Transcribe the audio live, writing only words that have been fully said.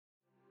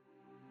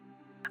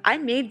I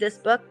made this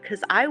book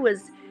because I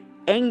was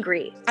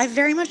angry. I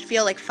very much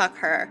feel like fuck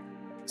her.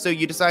 So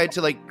you decided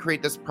to like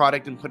create this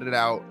product and put it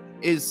out.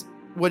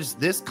 Was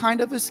this kind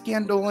of a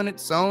scandal in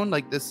its own,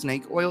 like the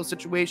snake oil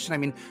situation? I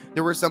mean,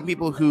 there were some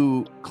people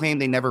who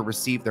claimed they never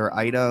received their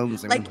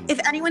items. Like, if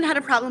anyone had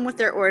a problem with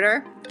their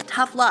order,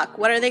 tough luck.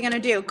 What are they gonna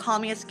do? Call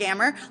me a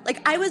scammer?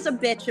 Like, I was a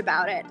bitch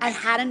about it. I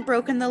hadn't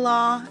broken the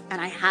law, and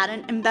I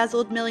hadn't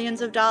embezzled millions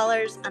of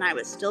dollars, and I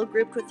was still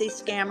grouped with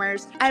these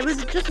scammers. I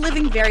was just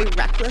living very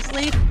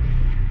recklessly.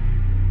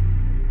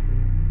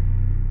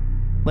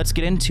 Let's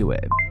get into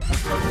it.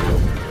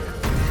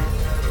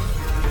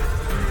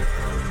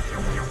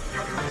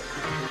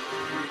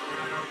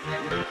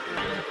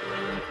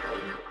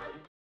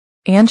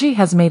 Angie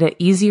has made it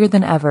easier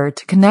than ever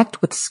to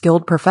connect with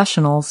skilled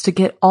professionals to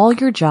get all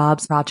your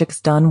jobs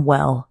projects done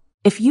well.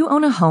 If you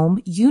own a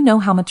home, you know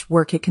how much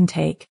work it can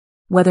take,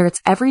 whether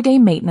it's everyday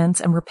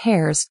maintenance and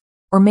repairs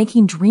or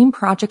making dream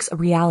projects a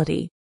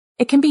reality.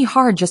 It can be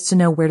hard just to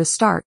know where to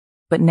start,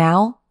 but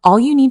now all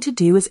you need to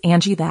do is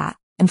Angie that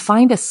and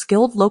find a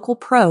skilled local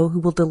pro who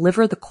will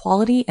deliver the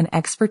quality and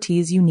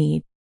expertise you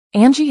need.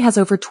 Angie has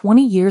over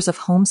 20 years of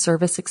home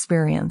service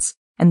experience,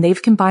 and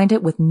they've combined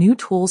it with new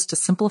tools to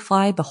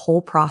simplify the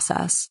whole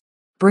process.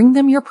 Bring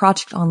them your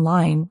project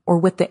online or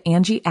with the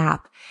Angie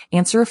app,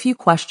 answer a few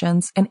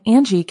questions, and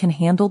Angie can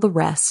handle the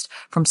rest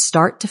from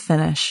start to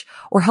finish,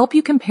 or help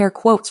you compare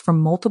quotes from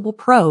multiple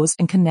pros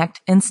and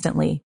connect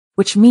instantly,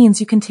 which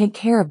means you can take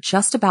care of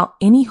just about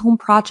any home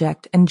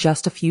project in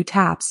just a few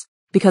taps.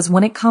 Because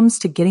when it comes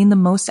to getting the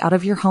most out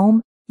of your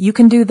home, you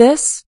can do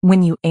this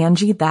when you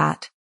Angie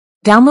that.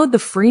 Download the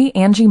free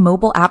Angie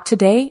mobile app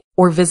today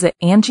or visit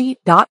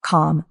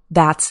Angie.com.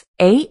 That's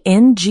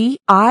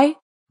ANGI.com.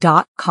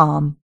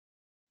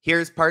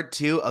 Here's part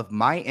 2 of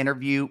my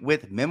interview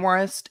with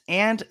memoirist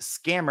and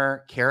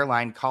scammer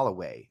Caroline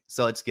Calloway.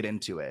 So let's get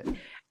into it.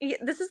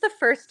 This is the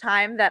first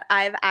time that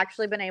I've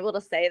actually been able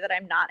to say that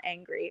I'm not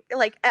angry.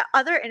 Like,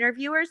 other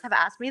interviewers have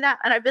asked me that,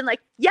 and I've been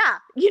like, yeah,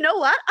 you know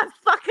what? I'm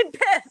fucking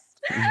pissed.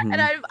 Mm-hmm.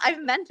 And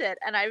I've meant it.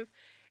 And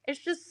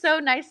it's just so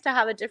nice to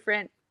have a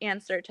different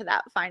answer to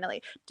that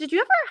finally. Did you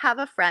ever have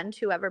a friend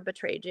who ever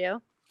betrayed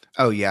you?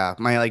 Oh yeah,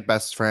 my like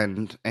best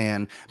friend,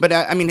 but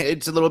I mean,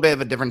 it's a little bit of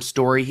a different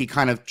story. He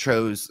kind of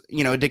chose,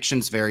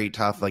 addiction's very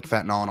tough, like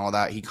fentanyl and all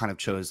that. He kind of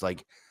chose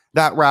like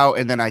that route,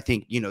 and then I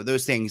think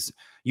those things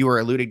you were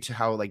alluding to,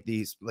 how like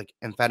these like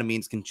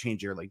amphetamines can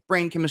change your like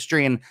brain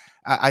chemistry, and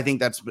I think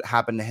that's what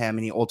happened to him,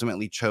 and he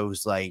ultimately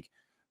chose like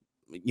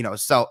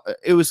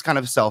it was kind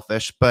of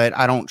selfish, but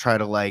I don't try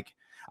to like.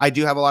 I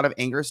do have a lot of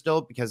anger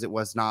still because it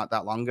was not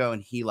that long ago,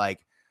 and he like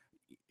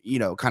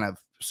kind of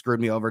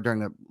screwed me over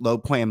during a low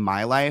point in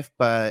my life.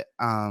 But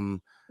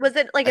was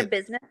it like a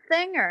business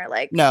thing or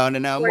like no,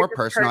 more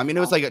personal. I mean, it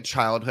was like a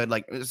childhood,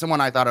 like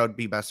someone I thought I would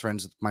be best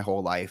friends with my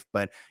whole life,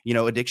 but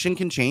addiction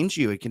can change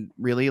you. It can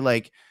really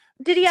like.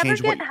 Did he ever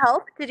get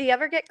help? Did he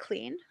ever get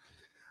clean?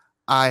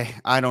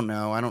 I don't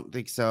know. I don't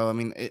think so. I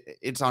mean,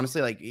 it's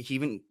honestly like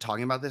even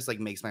talking about this like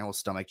makes my whole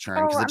stomach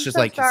churn because it's just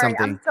so like sorry.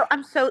 something.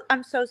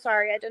 I'm so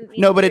sorry. I didn't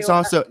mean no, but it's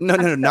also no,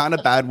 so not in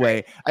a bad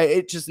way.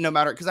 It just no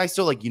matter because I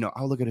still like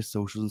I'll look at his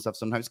socials and stuff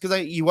sometimes because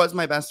he was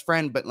my best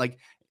friend, but like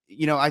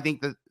I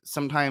think that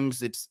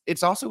sometimes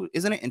it's also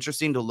isn't it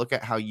interesting to look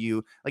at how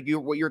you like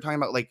what you were talking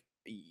about, like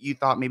you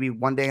thought maybe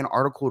one day an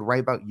article would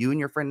write about you and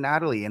your friend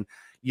Natalie and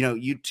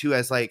you two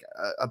as like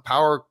a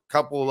power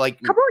couple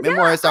like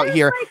memoirists out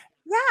here. Like,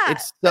 yeah,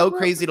 it's so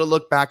crazy to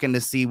look back and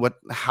to see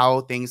how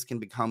things can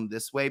become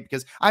this way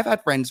because I've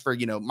had friends for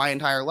my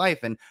entire life,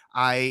 and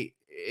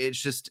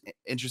it's just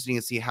interesting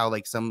to see how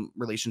like some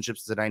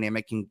relationships, the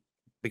dynamic can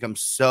become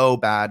so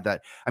bad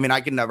that I mean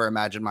I can never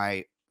imagine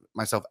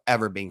myself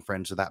ever being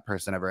friends with that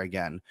person ever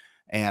again.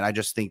 And I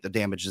just think the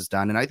damage is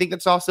done. And I think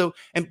that's also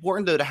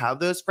important though to have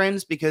those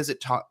friends because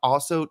it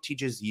also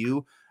teaches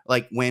you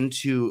like when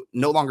to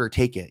no longer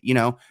take it,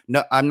 no,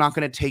 I'm not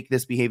going to take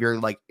this behavior.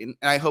 Like, and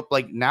I hope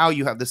like now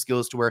you have the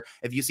skills to where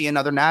if you see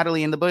another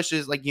Natalie in the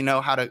bushes, like, you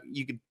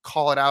could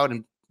call it out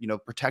and,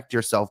 protect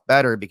yourself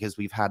better because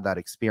we've had that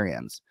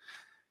experience.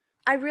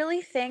 I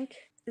really think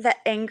that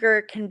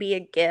anger can be a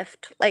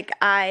gift. Like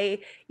I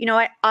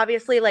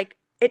obviously like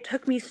it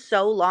took me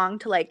so long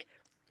to like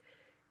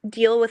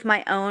deal with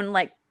my own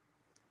like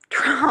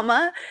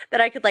trauma that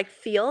I could like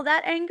feel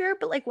that anger.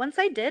 But like once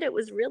I did, it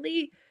was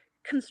really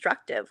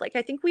constructive. Like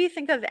I think we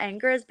think of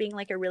anger as being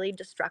like a really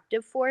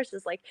destructive force,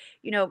 as like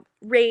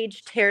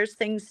rage tears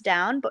things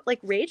down, but like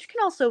rage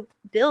can also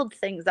build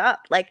things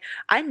up. Like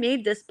I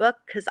made this book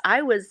because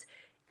I was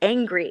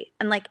angry,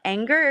 and like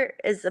anger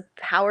is a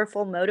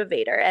powerful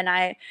motivator, and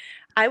I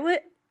would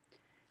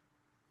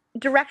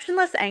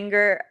directionless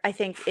anger I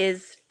think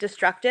is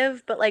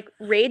destructive, but like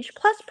rage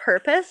plus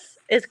purpose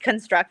is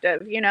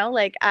constructive,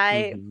 like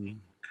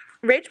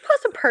rage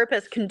plus a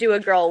purpose can do a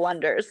girl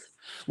wonders.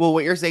 Well,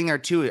 what you're saying there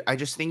too, I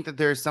just think that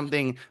there's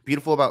something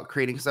beautiful about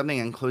creating something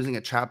and closing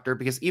a chapter,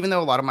 because even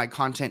though a lot of my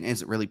content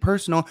isn't really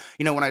personal,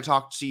 when I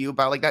talked to you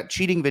about like that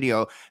cheating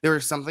video, there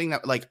was something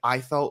that like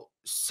I felt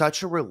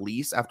such a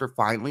release after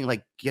finally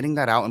like getting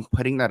that out and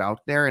putting that out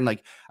there, and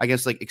like I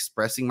guess like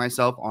expressing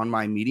myself on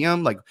my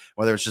medium, like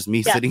whether it's just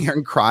me Yeah. sitting here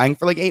and crying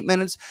for like 8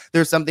 minutes.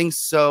 There's something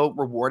so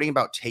rewarding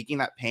about taking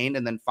that pain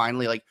and then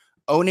finally like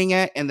owning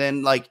it and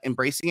then like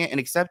embracing it and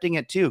accepting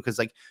it too. Cause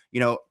like,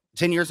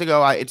 10 years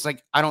ago, it's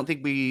like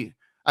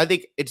I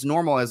think it's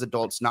normal as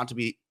adults not to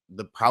be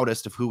the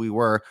proudest of who we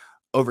were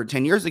over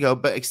 10 years ago,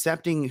 but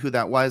accepting who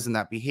that was and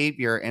that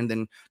behavior and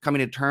then coming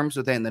to terms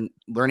with it and then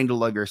learning to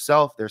love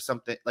yourself. There's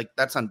something like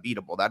that's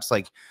unbeatable. That's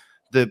like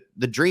the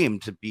dream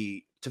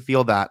to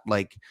feel that,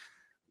 like,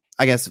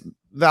 I guess,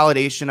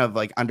 validation of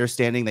like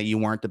understanding that you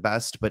weren't the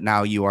best, but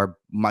now you are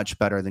much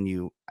better than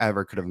you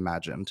ever could have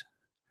imagined.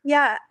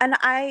 Yeah, and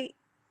I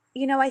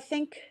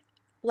think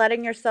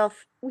letting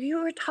yourself we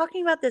were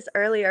talking about this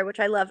earlier, which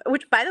I love,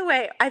 which by the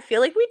way, I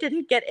feel like we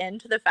didn't get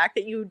into the fact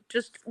that you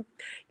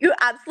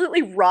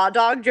absolutely raw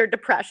dogged your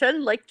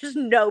depression, like just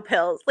no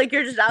pills. Like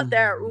you're just out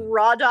there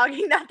raw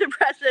dogging that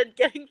depression,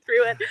 getting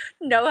through it,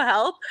 no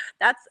help.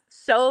 That's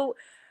so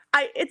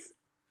it's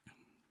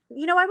I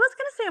was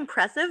gonna say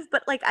impressive,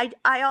 but like I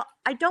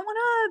don't want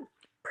to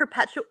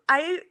perpetuate.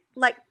 I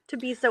like to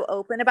be so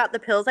open about the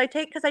pills I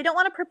take because I don't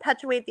want to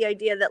perpetuate the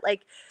idea that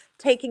like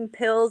taking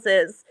pills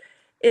is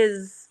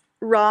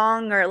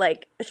wrong or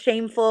like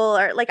shameful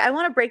or like I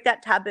want to break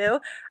that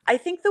taboo. I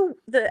think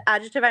the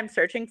adjective I'm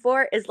searching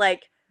for is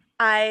like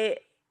I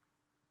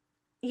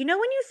when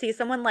you see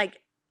someone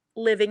like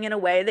living in a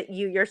way that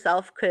you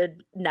yourself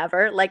could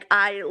never,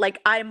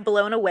 I'm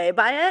blown away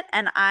by it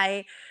and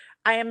I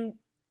am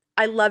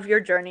I love your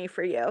journey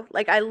for you.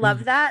 Like I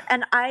love that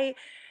and I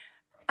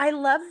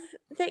love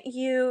that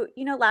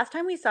last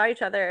time we saw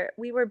each other,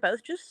 we were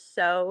both just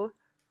so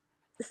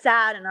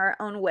sad in our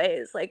own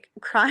ways, like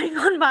crying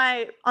on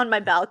my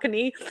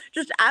balcony,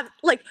 just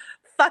like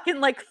fucking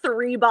like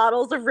 3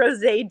 bottles of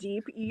rosé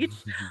deep each.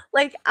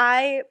 Like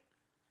I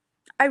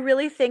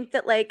really think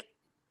that like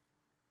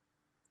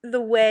the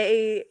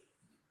way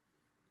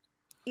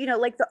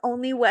like the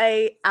only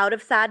way out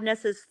of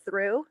sadness is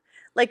through.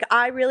 Like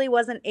I really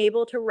wasn't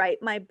able to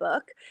write my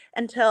book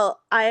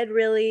until I had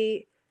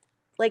really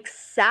like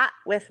sat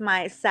with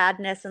my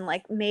sadness and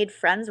like made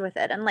friends with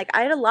it. And like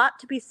I had a lot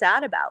to be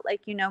sad about.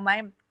 Like,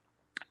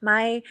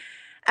 my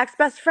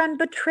ex-best friend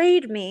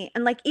betrayed me.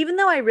 And like even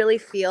though I really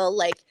feel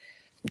like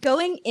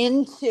going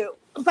into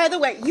by the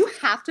way, you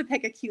have to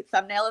pick a cute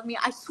thumbnail of me.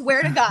 I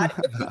swear to God,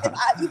 if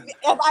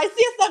I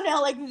see a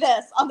thumbnail like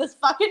this on this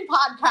fucking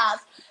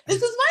podcast,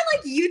 this is my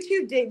like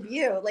YouTube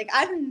debut. Like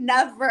I've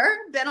never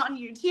been on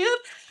YouTube,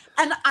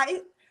 and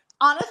I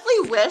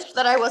honestly wish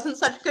that I wasn't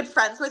such good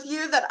friends with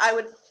you that I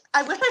wish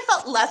I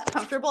felt less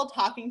comfortable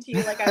talking to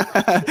you like I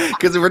was.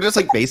 Because we're just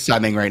like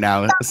FaceTiming right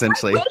now,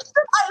 essentially. I wish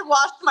that I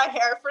washed my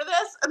hair for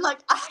this and like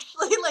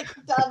actually like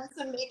done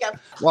some makeup.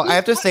 Well, I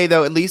have to say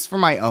though, at least for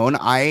my own,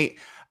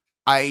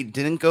 I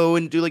didn't go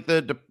and do like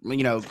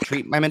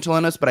treat my mental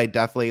illness, but I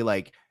definitely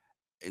like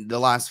in the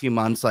last few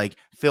months like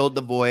filled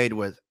the void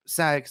with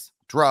sex,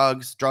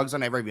 drugs I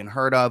never even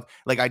heard of.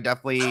 Like I'm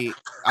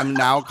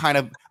now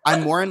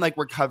I'm more in like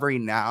recovery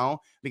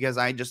now because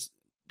I just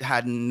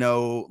had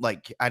no,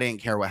 like, I didn't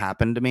care what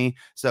happened to me.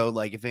 So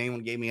like if anyone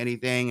gave me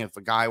anything, if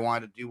a guy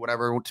wanted to do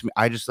whatever to me,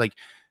 I just like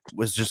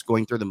was just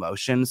going through the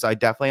motions. So I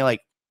definitely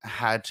like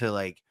had to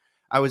like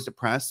I was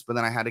depressed, but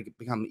then I had to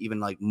become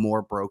even like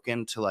more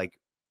broken to like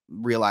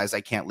realize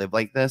I can't live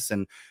like this.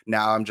 And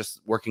now I'm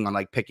just working on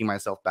like picking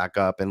myself back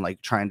up and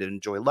like trying to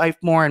enjoy life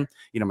more. And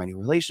my new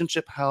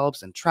relationship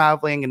helps and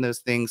traveling and those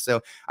things.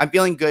 So I'm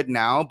feeling good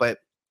now. But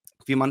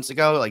a few months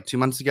ago, like 2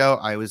 months ago,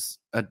 I was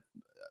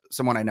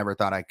someone I never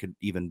thought I could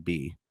even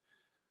be.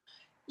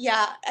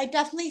 Yeah, I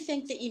definitely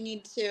think that you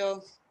need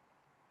to,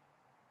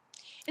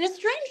 in a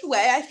strange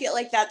way, I feel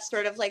like that's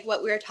sort of like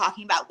what we were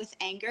talking about with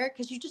anger,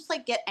 because you just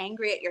like get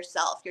angry at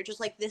yourself. You're just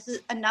like, this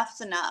is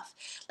enough's enough.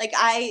 Like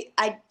I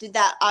did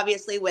that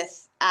obviously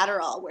with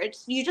Adderall, where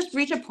you just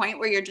reach a point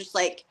where you're just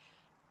like,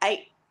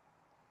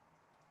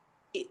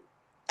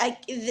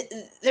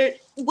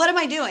 what am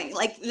I doing?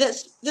 Like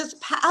this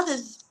path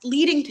is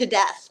leading to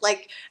death.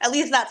 Like at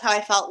least that's how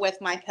I felt with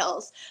my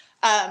pills.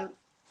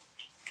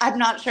 I'm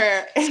not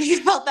sure if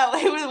you felt that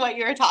way with what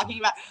you were talking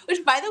about,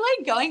 which by the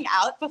way, going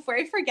out, before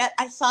I forget,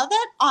 I saw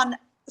that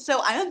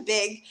so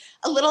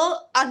a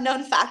little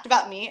unknown fact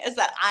about me is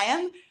that I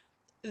am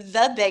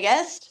the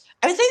biggest,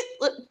 I would say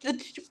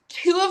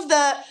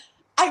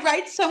I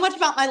write so much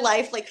about my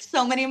life, like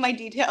so many of my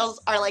details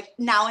are like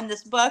now in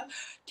this book.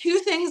 2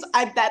 things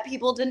I bet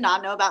people did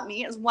not know about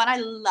me is one, I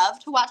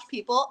love to watch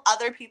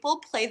other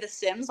people play The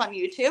Sims on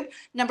YouTube.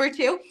 Number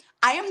 2,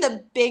 I am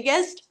the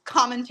biggest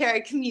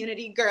commentary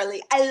community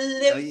girly. I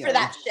live for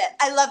that shit.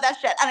 I love that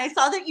shit. And I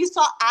saw that you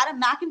saw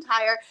Adam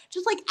McIntyre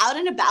just like out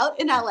and about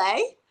in LA.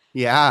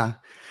 Yeah.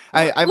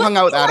 I've hung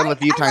out with Adam a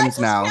few times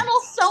now. I like his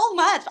channel so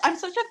much. I'm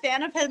such a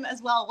fan of him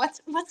as well.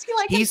 What's he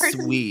like in person?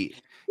 He's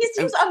sweet. He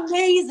seems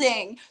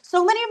amazing.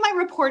 So many of my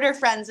reporter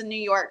friends in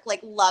New York like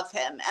love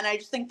him, and I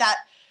just think that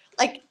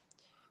like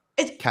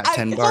Cat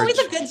 10 It's always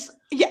barge. a good,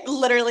 yeah,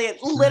 literally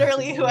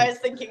who I was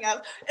thinking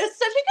of. It's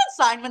such a good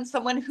sign when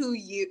someone who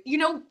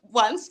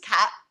once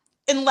Cat,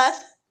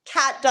 unless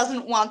Cat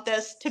doesn't want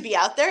this to be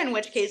out there, in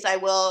which case I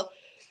will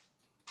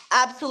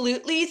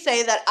absolutely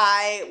say that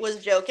I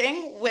was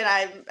joking when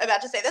I'm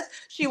about to say this.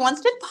 She once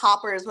did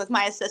poppers with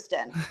my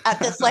assistant at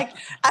this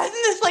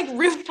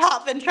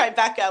rooftop in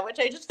Tribeca, which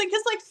I just think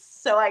is like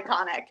so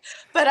iconic.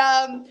 But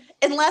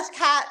unless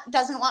Kat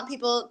doesn't want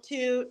people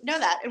to know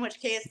that, in which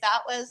case that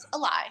was a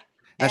lie.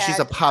 Now she's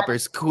a And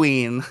popper's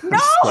queen. no,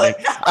 I'm just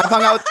kidding. no. I've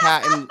hung out with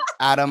Kat and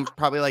Adam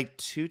probably like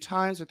 2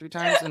 times or 3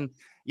 times, and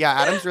yeah,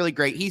 Adam's really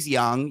great. He's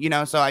young,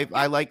 so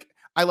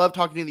I love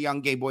talking to the young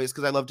gay boys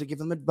because I love to give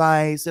them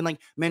advice and like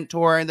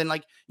mentor. And then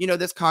like,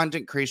 this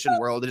content creation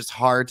world is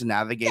hard to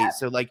navigate. Yeah.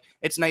 So like,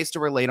 it's nice to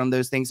relate on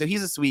those things. So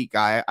he's a sweet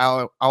guy.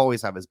 I'll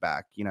always have his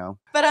back,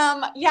 But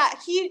yeah,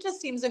 he just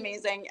seems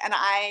amazing. And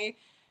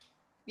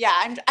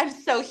I'm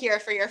so here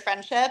for your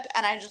friendship.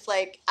 And I just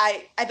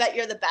I bet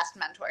you're the best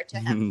mentor to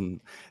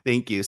him.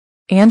 Thank you.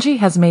 Angie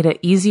has made it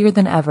easier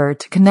than ever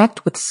to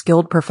connect with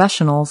skilled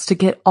professionals to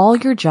get all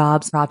your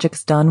jobs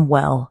projects done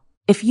well.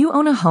 If you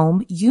own a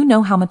home, you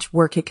know how much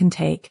work it can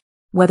take,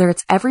 whether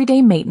it's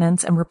everyday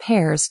maintenance and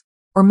repairs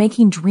or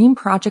making dream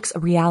projects a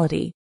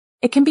reality.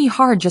 It can be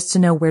hard just to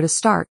know where to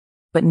start,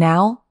 but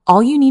now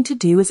all you need to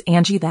do is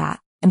Angie that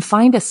and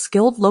find a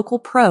skilled local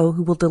pro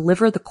who will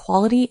deliver the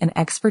quality and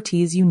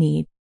expertise you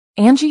need.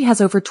 Angie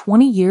has over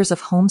 20 years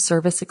of home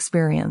service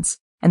experience,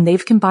 and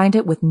they've combined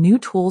it with new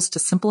tools to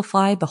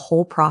simplify the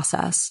whole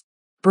process.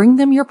 Bring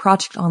them your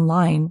project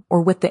online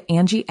or with the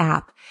Angie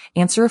app,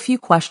 answer a few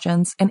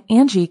questions, and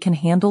Angie can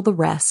handle the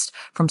rest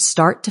from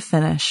start to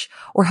finish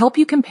or help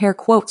you compare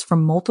quotes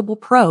from multiple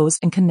pros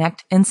and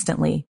connect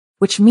instantly,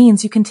 which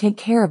means you can take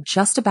care of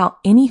just about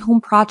any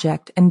home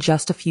project in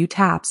just a few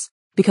taps.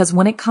 Because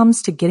when it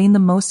comes to getting the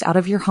most out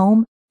of your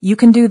home, you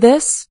can do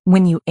this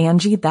when you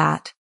Angie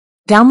that.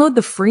 Download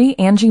the free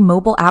Angie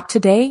mobile app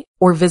today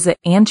or visit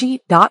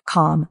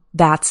Angie.com.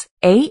 That's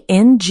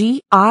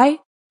ANGI.com.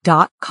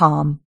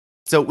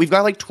 So we've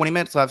got like 20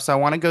 minutes left, so I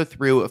want to go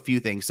through a few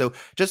things. So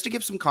just to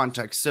give some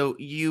context, so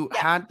you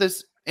had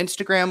this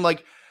Instagram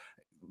like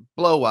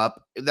blow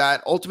up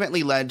that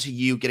ultimately led to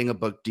you getting a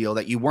book deal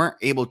that you weren't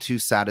able to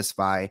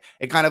satisfy.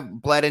 It kind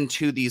of bled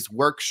into these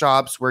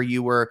workshops where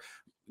you were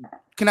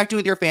connecting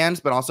with your fans,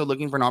 but also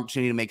looking for an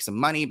opportunity to make some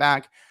money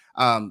back.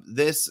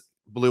 This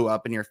blew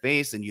up in your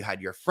face, and you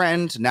had your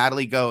friend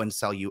Natalie go and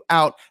sell you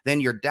out.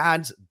 Then your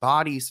dad's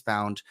body's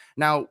found.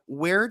 Now,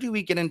 where do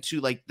we get into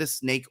like the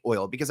snake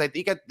oil? Because I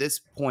think at this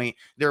point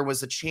there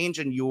was a change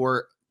in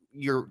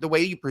the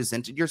way you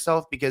presented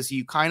yourself, because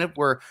you kind of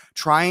were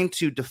trying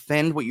to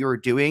defend what you were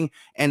doing,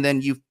 and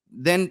then you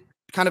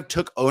kind of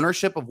took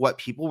ownership of what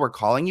people were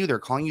calling you. They're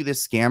calling you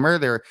this scammer.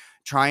 They're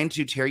trying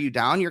to tear you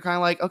down. You're kind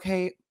of like,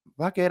 okay,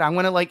 fuck it, I'm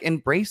gonna like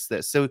embrace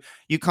this. So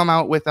you come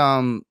out with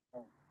an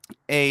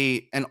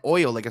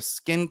oil, like a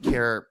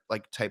skincare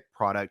like type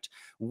product.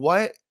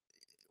 What's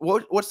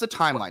the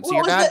timeline? So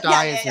your dad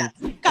dies.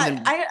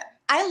 God,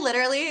 I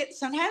literally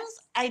sometimes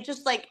I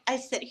just I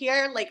sit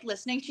here like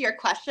listening to your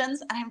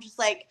questions, and I'm just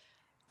like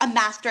a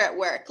master at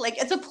work. Like,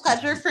 it's a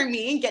pleasure for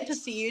me and get to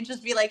see you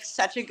just be like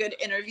such a good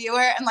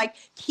interviewer and like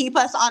keep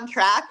us on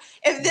track.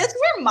 If this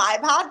were my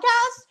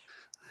podcast,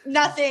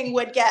 nothing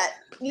would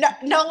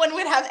no one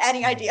would have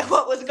any idea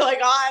what was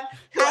going on.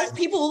 As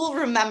people will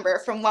remember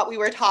from what we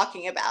were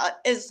talking about,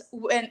 is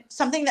when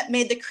something that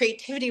made the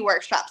creativity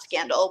workshop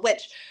scandal,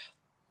 which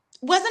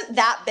wasn't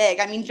that big.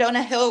 I mean,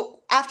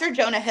 after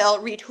Jonah Hill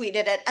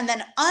retweeted it and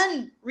then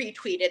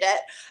unretweeted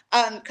it,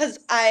 because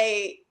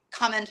I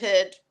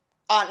commented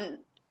on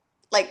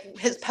like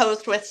his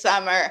post with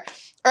some, or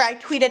I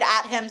tweeted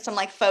at him some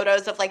like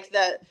photos of like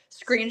the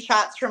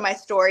screenshots from my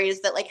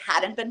stories that like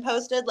hadn't been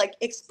posted, like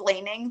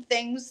explaining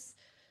things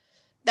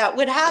that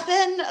would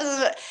happen.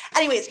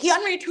 Anyways, he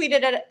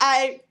unretweeted it.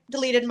 I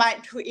deleted my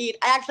tweet.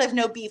 I actually have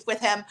no beef with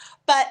him,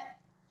 but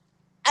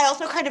I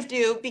also kind of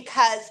do,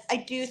 because I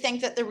do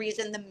think that the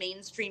reason the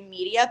mainstream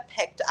media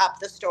picked up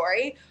the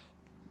story,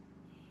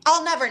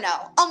 I'll never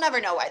know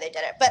why they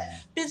did it. But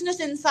Business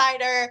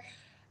Insider,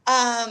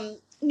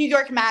 New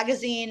York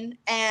Magazine,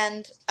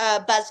 and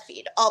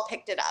BuzzFeed all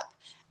picked it up.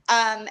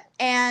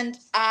 And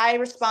I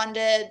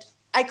responded,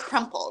 I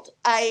crumpled.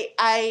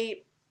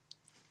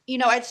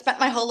 I'd spent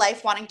my whole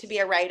life wanting to be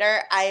a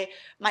writer.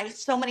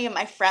 So many of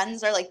my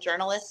friends are like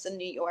journalists in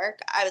New York.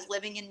 I was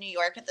living in New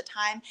York at the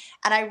time,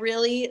 and I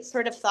really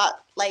sort of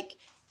thought, like,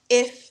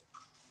 if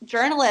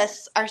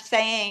journalists are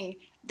saying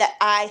that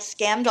I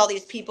scammed all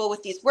these people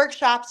with these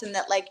workshops and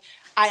that like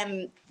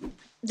I'm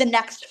the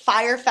next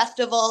Fire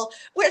Festival,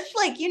 which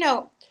I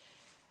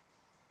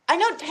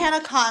know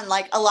TanaCon,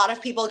 like a lot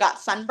of people got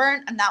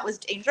sunburnt and that was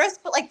dangerous,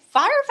 but like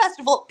Fire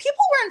Festival,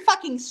 people were in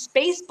fucking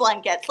space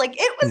blankets. Like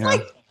it was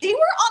like they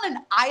were on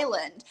an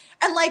island.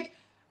 And like,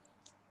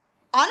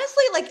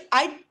 honestly, like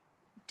I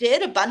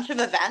did a bunch of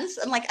events,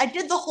 and like I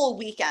did the whole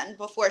weekend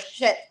before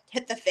shit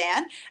hit the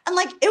fan, and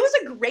like it was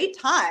a great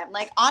time.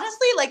 Like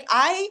honestly, like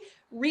I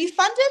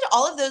refunded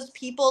all of those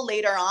people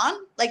later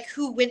on, like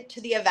who went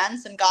to the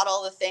events and got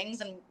all the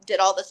things and did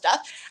all the stuff.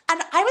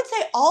 And I would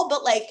say all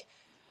but like,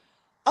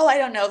 oh, I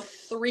don't know,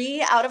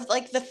 3 out of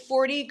like the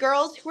 40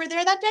 girls who were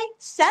there that day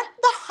sent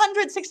the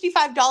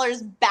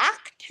 $165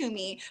 back to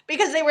me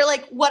because they were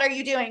like, what are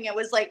you doing? It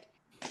was like,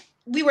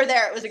 we were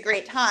there. It was a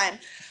great time.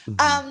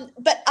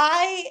 But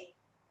I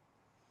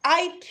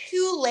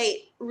too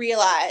late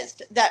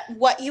realized that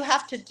what you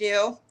have to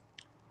do,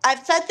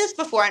 I've said this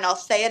before and I'll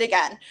say it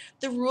again.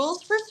 The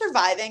rules for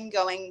surviving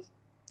going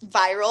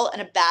viral in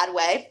a bad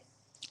way,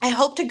 I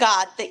hope to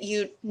God that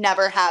you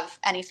never have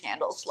any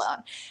scandals, Sloan.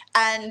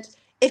 And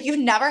if you've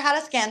never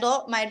had a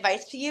scandal, my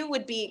advice to you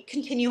would be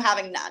continue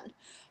having none.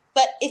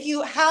 But if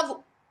you have,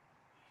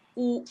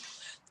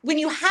 when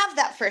you have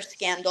that first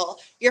scandal,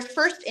 your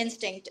first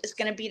instinct is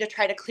going to be to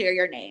try to clear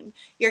your name.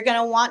 You're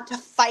going to want to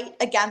fight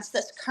against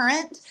this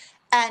current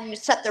and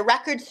set the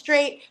record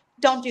straight.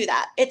 Don't do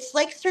that. It's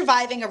like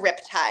surviving a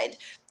riptide.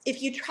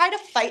 If you try to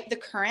fight the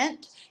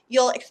current,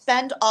 you'll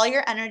expend all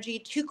your energy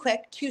too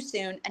quick, too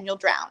soon, and you'll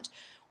drown.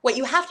 What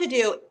you have to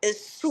do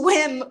is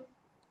swim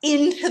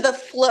into the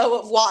flow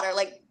of water,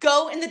 like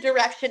go in the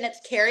direction it's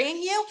carrying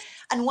you.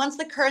 And once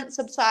the current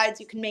subsides,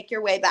 you can make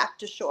your way back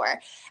to shore.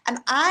 And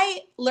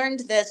I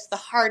learned this the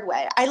hard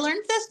way. I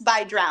learned this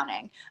by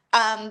drowning.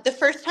 The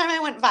first time I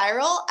went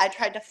viral, I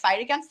tried to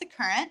fight against the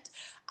current.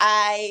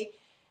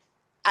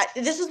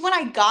 This is when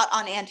I got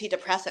on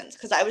antidepressants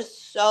because I was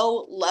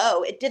so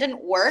low. It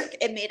didn't work.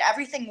 It made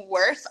everything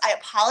worse. I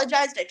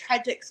apologized. I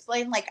tried to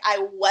explain like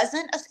I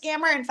wasn't a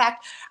scammer. In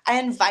fact, I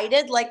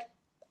invited like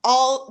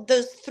all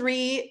those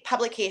 3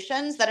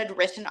 publications that had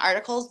written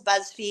articles,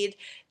 BuzzFeed,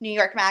 New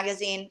York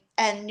Magazine,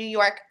 and New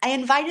York. I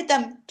invited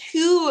them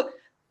to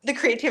the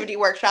creativity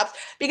workshops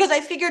because I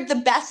figured the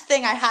best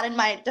thing I had in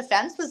my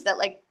defense was that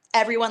like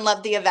everyone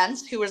loved the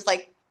events who was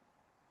like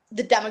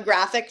the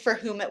demographic for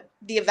whom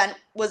the event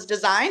was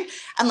designed.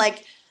 And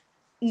like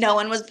no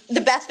one was,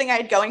 the best thing I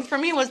had going for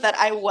me was that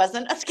I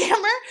wasn't a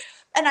scammer.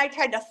 And I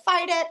tried to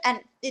fight it and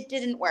it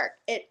didn't work.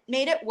 It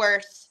made it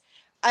worse.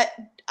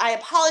 I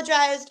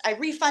apologized, I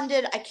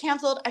refunded, I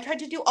canceled, I tried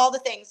to do all the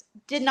things,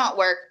 did not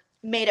work,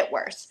 made it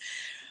worse.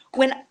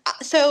 When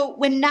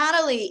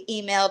Natalie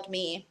emailed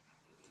me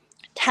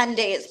 10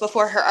 days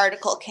before her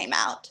article came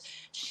out,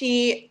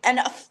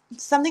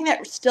 something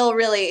that still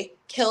really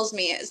kills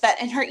me is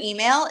that in her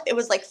email, it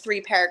was like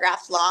 3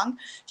 paragraphs long.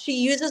 She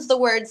uses the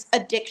words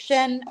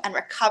addiction and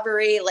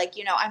recovery, like,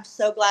 you know, I'm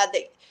so glad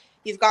that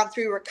you've gone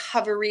through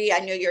recovery. I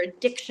know your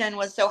addiction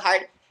was so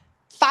hard.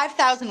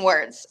 5,000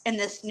 words in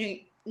this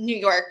New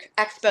York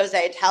expose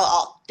tell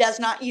all. Does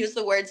not use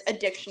the words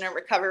addiction or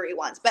recovery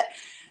once. But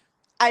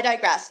I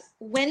digress.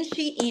 When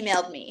she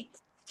emailed me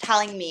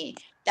telling me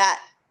that,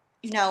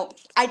 you know,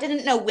 I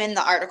didn't know when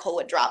the article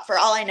would drop. For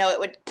all I know, it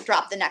would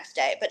drop the next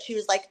day. But she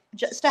was like,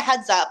 just a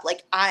heads up,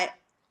 like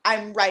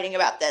I'm writing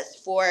about this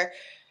for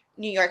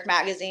New York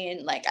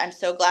Magazine. Like, I'm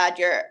so glad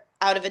you're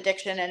out of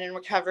addiction and in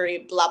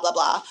recovery, blah, blah,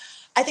 blah.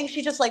 I think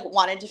she just like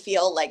wanted to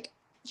feel like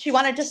she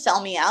wanted to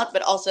sell me out,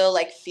 but also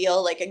like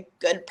feel like a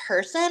good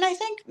person. I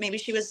think maybe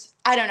she was,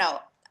 I don't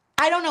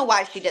know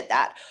why she did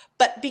that,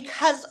 but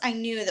because I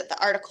knew that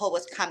the article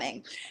was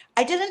coming,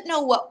 I didn't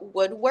know what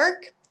would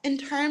work in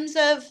terms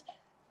of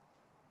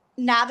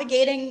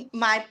navigating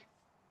my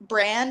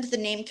brand, the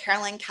name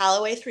Caroline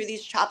Calloway, through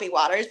these choppy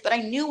waters, but I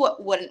knew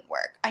what wouldn't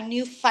work. I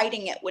knew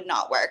fighting it would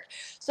not work.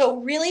 So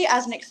really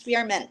as an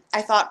experiment,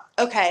 I thought,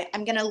 okay,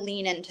 I'm going to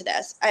lean into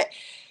this.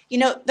 You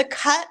know, The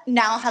Cut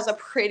now has a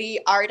pretty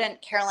ardent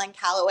Caroline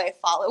Calloway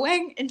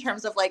following in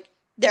terms of like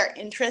their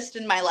interest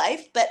in my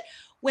life. But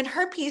when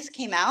her piece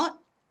came out,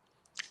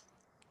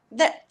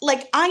 that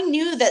like I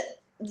knew that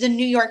the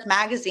New York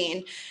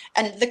Magazine,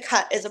 and The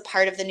Cut is a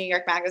part of the New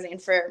York Magazine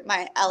for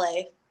my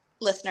LA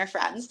listener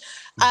friends.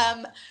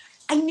 I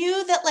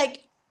knew that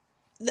like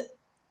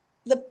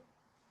the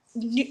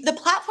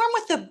platform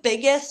with the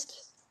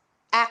biggest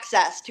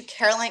access to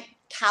Caroline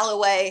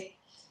Calloway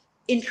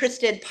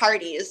interested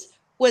parties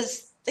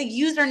was the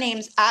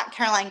usernames at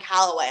Caroline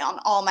Calloway on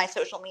all my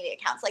social media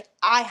accounts. Like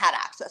I had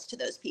access to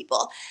those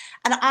people.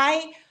 And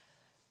I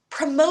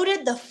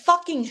promoted the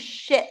fucking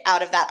shit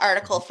out of that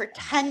article for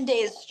 10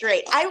 days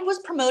straight. I was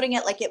promoting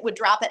it like it would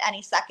drop at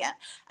any second.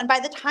 And by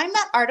the time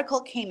that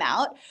article came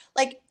out,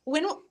 like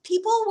when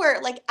people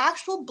were like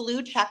actual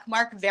blue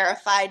checkmark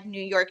verified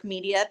New York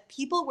media,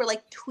 people were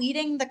like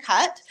tweeting The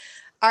Cut,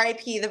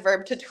 RIP the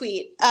verb to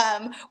tweet,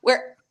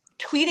 where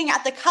tweeting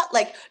at The Cut,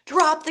 like,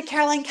 drop the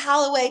Caroline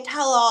Calloway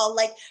tell-all,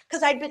 like,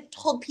 because I'd been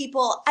told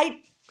people,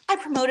 I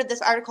promoted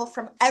this article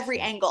from every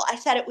angle. I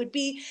said it would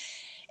be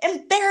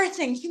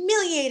embarrassing,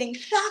 humiliating,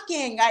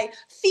 shocking. I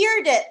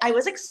feared it. I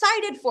was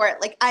excited for it.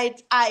 Like,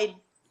 I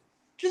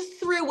just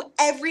threw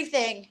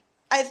everything.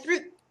 I threw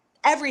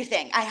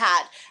everything I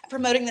had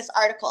promoting this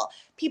article.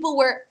 People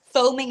were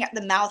foaming at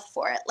the mouth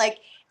for it. Like,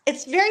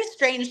 it's very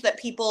strange that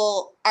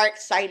people are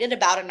excited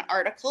about an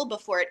article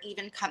before it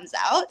even comes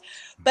out,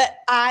 but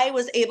I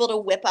was able to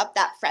whip up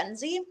that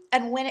frenzy.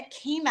 And when it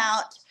came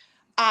out,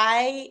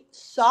 I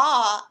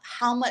saw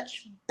how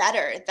much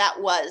better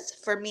that was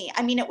for me.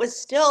 I mean, it was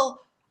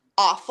still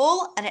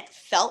awful and it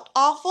felt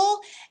awful,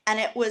 and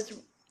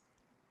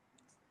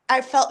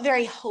I felt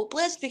very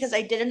hopeless because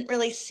I didn't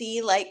really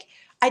see like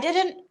I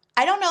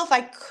don't know if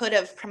I could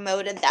have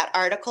promoted that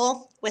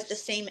article with the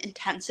same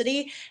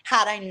intensity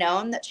had I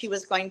known that she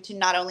was going to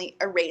not only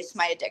erase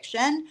my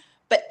addiction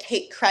but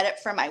take credit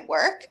for my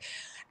work.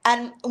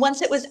 And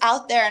once it was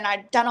out there and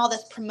I'd done all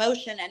this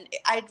promotion and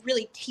I'd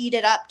really teed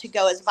it up to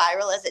go as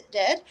viral as it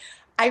did,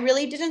 I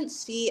really didn't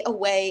see a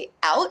way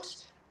out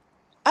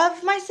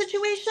of my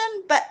situation,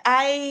 but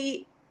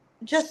I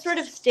just sort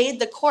of stayed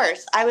the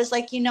course. I was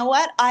like, you know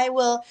what? I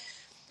will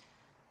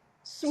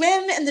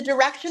swim in the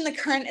direction the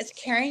current is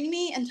carrying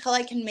me until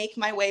I can make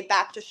my way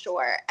back to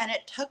shore. And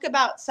it took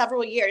about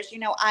several years. You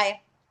know, I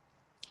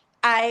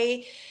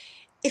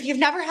if you've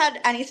never had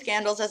any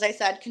scandals, as I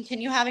said,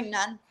 continue having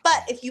none.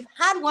 But if you've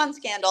had one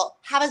scandal,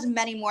 have as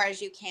many more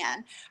as you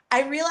can.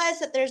 I realized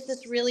that there's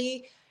this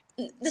really,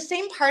 the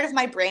same part of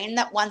my brain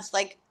that once,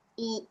 like,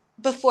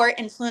 before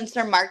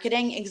influencer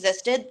marketing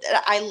existed,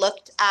 that I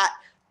looked at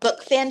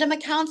book fandom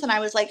accounts and I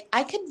was like,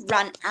 I could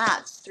run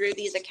ads through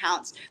these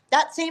accounts.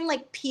 That same,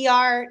 like,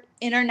 PR,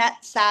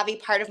 internet savvy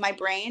part of my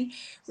brain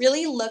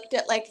really looked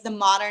at, like, the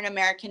modern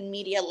American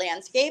media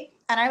landscape.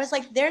 And I was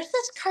like, there's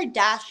this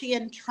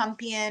Kardashian,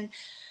 Trumpian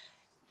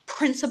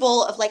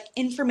principle of, like,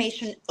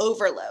 information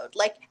overload.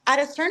 Like, at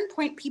a certain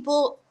point,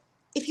 people,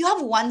 if you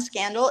have one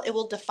scandal, it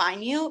will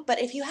define you. But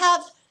if you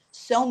have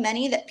so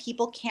many that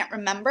people can't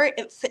remember,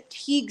 it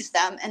fatigues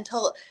them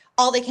until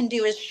all they can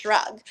do is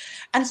shrug.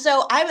 And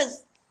so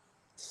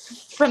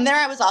from there,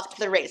 I was off to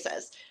the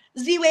races.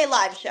 Z-Way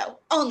live show,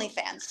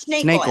 OnlyFans,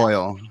 snake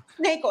oil.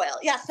 Snake oil.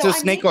 Yeah. So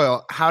snake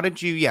oil, how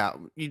did you,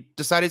 you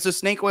decided, so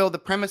snake oil, the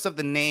premise of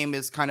the name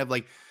is kind of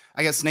like,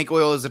 I guess snake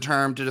oil is a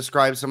term to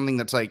describe something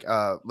that's like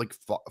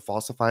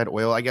falsified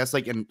oil, I guess,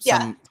 like in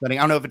some setting.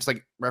 I don't know if it's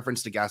like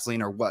reference to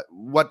gasoline or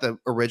what the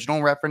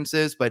original reference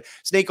is, but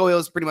snake oil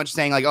is pretty much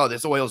saying like, oh,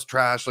 this oil is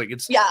trash. Like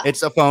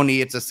it's a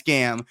phony, it's a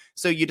scam.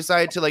 So you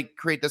decided to like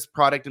create this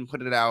product and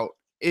put it out.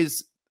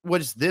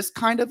 Was this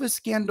kind of a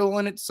scandal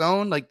in its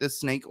own, like the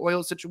snake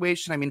oil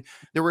situation? I mean,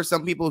 there were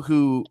some people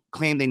who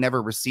claimed they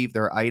never received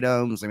their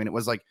items. I mean, it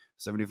was like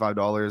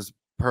 $75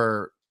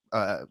 per,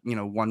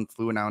 one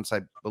fluid ounce,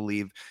 I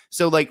believe.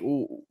 So like,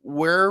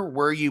 where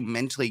were you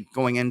mentally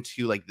going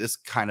into like this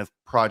kind of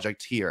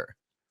project here?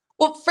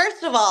 Well,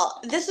 first of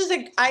all,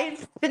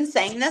 I've been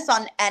saying this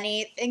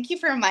thank you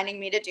for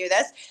reminding me to do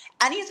this.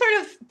 Any sort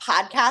of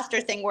podcast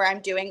or thing where I'm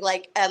doing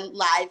like a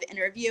live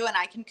interview and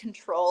I can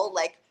control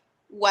like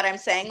what I'm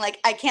saying. Like,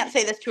 I can't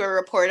say this to a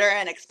reporter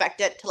and expect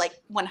it to like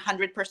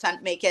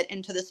 100% make it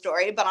into the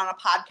story, but on a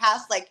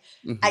podcast, like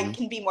I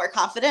can be more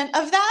confident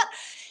of that.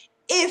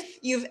 If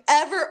you've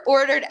ever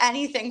ordered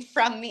anything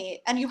from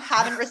me and you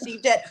haven't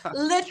received it,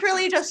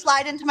 literally just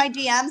slide into my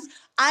DMs.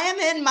 I am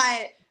in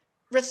my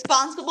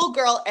responsible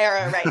girl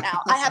era right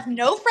now. I have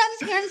no friends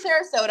here in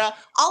Sarasota.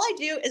 All I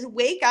do is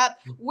wake up,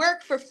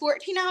 work for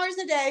 14 hours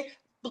a day,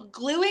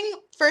 gluing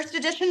first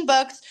edition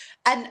books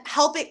and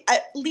helping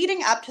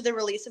leading up to the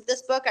release of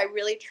this book. I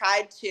really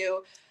tried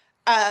to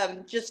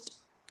just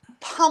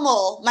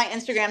pummel my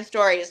Instagram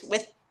stories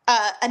with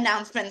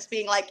announcements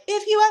being like,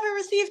 if you ever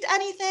received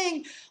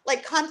anything,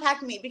 like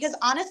contact me. Because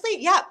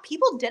honestly,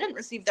 people didn't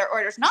receive their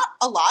orders. Not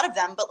a lot of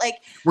them, but like.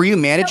 Were you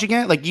managing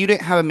it? Like you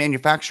didn't have a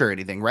manufacturer or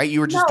anything, right?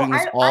 You were just doing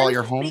this all at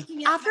your home?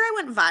 After I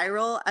went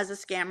viral as a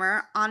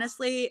scammer,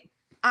 honestly,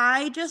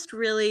 I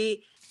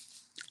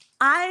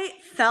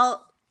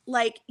felt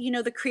like,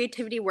 the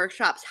creativity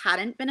workshops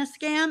hadn't been a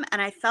scam. And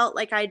I felt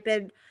like I'd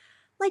been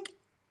like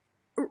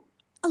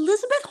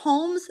Elizabeth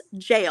Holmes,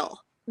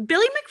 jail.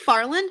 Billy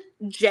McFarland,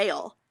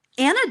 jail.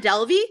 Anna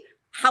Delvey,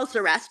 house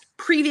arrest,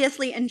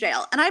 previously in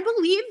jail. And I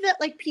believe that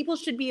like people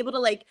should be able to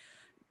like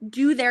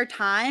do their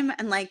time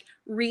and like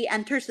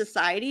re-enter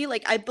society.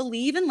 Like I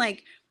believe in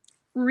like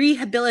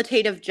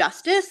rehabilitative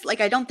justice.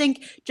 Like I don't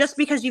think just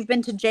because you've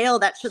been to jail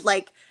that should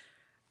like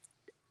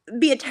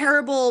be a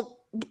terrible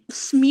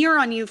smear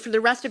on you for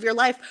the rest of your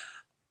life.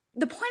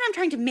 The point I'm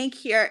trying to make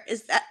here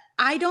is that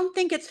I don't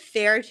think it's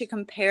fair to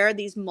compare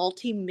these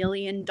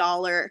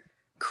multi-million-dollar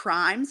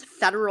crimes,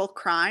 federal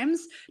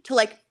crimes, to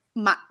like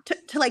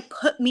to like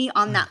put me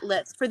on that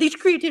list for these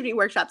creativity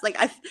workshops. Like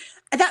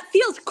that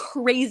feels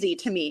crazy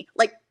to me,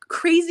 like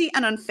crazy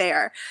and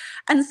unfair.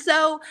 And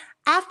so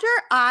after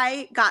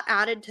I got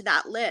added to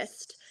that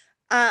list,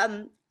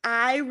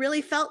 I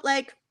really felt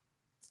like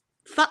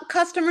fuck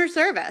customer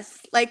service.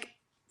 Like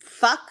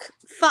fuck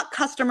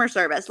customer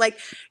service. Like,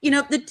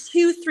 the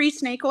 2-3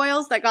 snake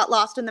oils that got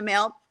lost in the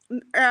mail,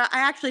 I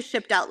actually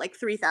shipped out like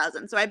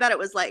 3,000. So I bet it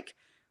was like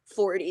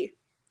 40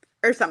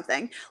 or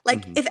something.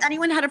 Like if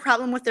anyone had a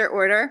problem with their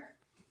order,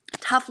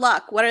 tough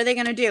luck. What are they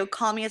going to do?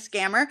 Call me a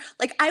scammer?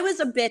 Like I was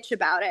a bitch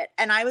about it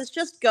and I was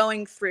just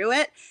going through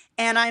it.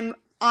 And I'm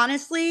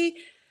honestly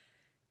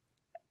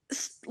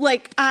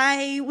like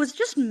I was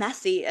just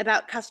messy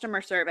about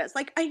customer service.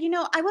 Like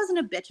I wasn't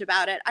a bitch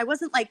about it. I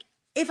wasn't like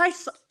if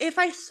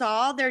I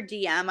saw their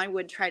DM, I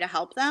would try to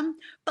help them,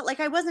 but like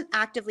I wasn't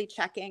actively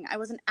checking. I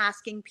wasn't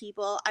asking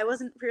people. I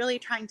wasn't really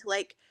trying to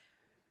like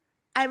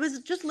I was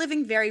just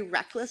living very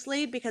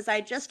recklessly because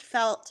I just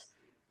felt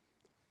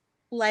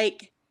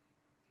like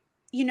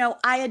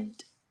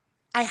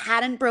I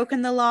hadn't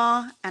broken the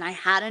law and I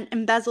hadn't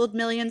embezzled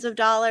millions of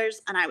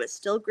dollars and I was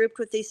still grouped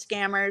with these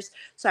scammers.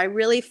 So I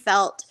really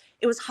felt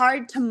it was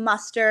hard to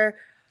muster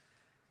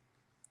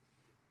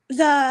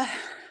the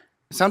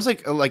Sounds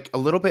like a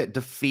little bit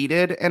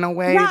defeated in a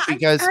way yeah,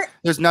 because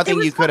there's it nothing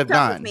was you could fucked have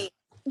up of done. me.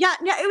 Yeah,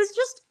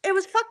 it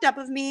was fucked up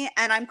of me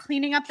and I'm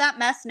cleaning up that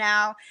mess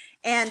now.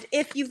 And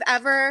if you've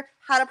ever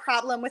had a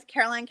problem with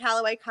Caroline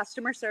Calloway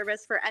customer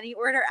service for any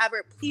order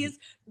ever, please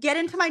get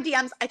into my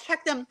DMs. I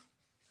check them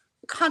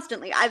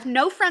constantly. I have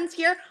no friends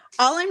here.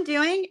 All I'm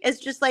doing is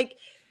just like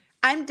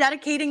I'm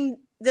dedicating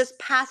this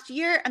past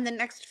year and the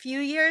next few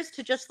years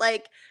to just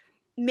like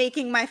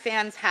making my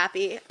fans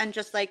happy and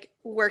just like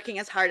working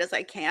as hard as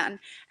I can.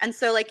 And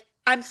so like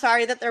I'm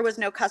sorry that there was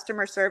no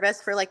customer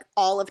service for like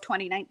all of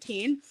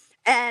 2019.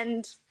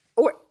 And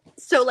or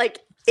so like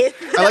if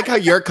I like how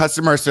your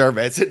customer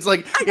service. It's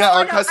like, yeah,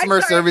 our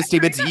customer service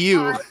team, it's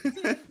you.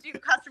 Didn't do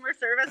customer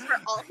service for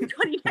all of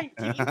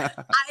 2019.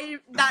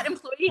 That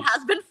employee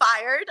has been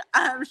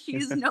fired.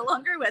 She's no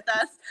longer with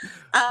us.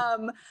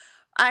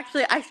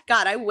 Actually,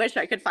 I wish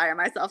I could fire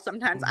myself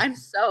sometimes. I'm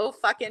so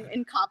fucking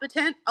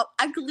incompetent. Oh,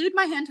 I glued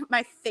my hand to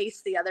my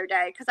face the other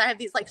day because I have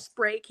these like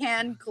spray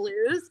can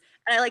glues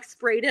and I like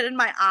sprayed it in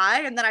my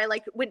eye and then I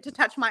like went to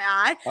touch my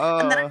eye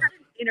and then I had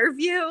an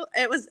interview.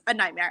 It was a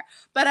nightmare.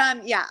 But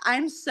yeah,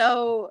 I'm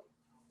so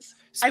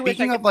I wish I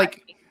Speaking could of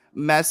like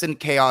mess and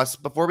chaos,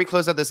 before we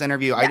close out this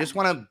interview, I just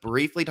want to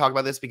briefly talk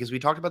about this because we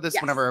talked about this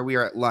whenever we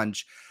were at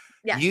lunch.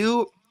 Yes.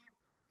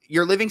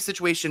 Your living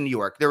situation in New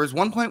York, there was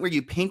one point where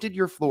you painted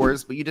your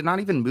floors, but you did not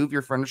even move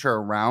your furniture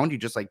around. You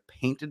just like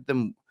painted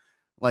them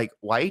like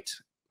white.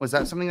 Was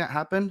that something that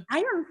happened? I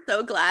am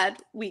so glad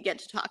we get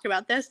to talk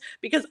about this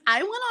because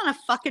I went on a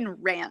fucking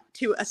rant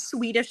to a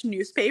Swedish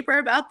newspaper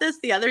about this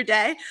the other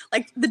day,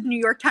 like the New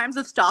York Times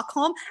of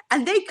Stockholm,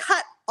 and they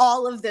cut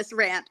all of this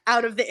rant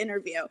out of the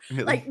interview.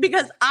 Really? Like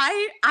because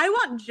I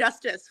want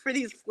justice for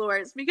these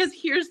floors because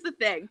here's the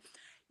thing.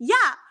 Yeah,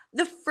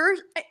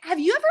 have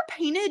you ever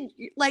painted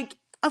like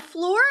a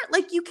floor?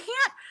 Like you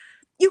can't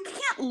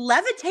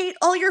levitate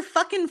all your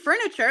fucking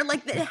furniture.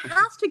 Like it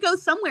has to go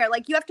somewhere.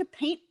 Like you have to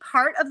paint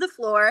part of the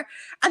floor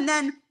and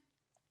then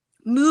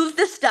move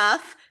the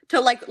stuff to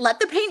like let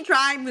the paint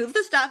dry, move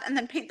the stuff, and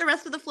then paint the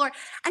rest of the floor.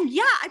 And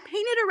yeah, I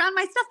painted around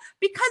my stuff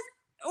because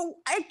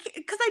I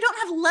don't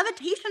have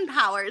levitation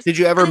powers. Did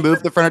you ever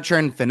move the furniture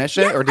and finish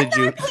it, or did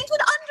you? I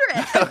painted under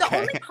it.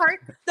 Okay.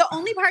 The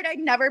only part I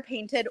never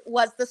painted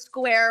was the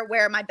square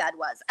where my bed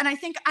was. And I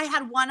think I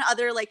had one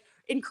other like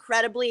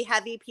incredibly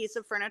heavy piece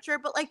of furniture,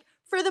 but like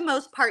for the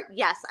most part,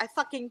 yes, I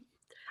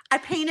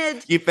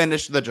painted. You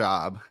finished the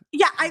job.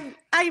 Yeah, I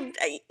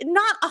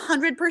not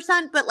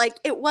 100%, but like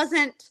it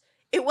wasn't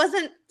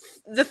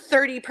the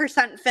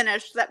 30%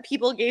 finish that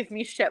people gave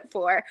me shit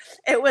for.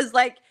 It was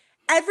like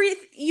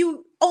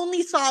you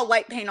only saw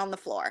white paint on the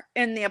floor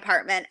in the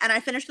apartment, and I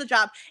finished the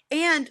job.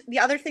 And the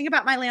other thing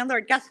about my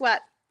landlord, guess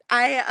what?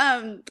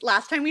 I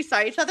last time we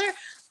saw each other,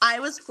 I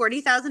was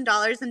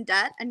 $40,000 in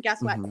debt, and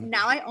guess what?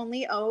 Now I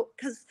only owe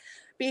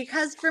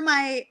because for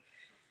my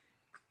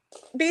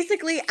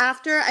basically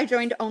after I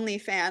joined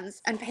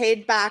OnlyFans and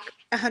paid back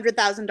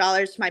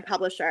 $100,000 to my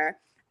publisher,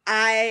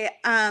 I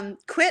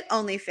quit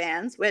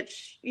OnlyFans,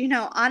 which,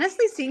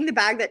 honestly, seeing the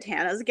bag that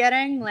Tana's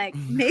getting, like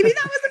maybe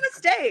that was a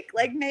mistake.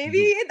 Like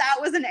maybe that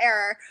was an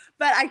error.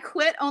 But I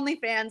quit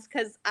OnlyFans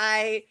because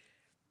I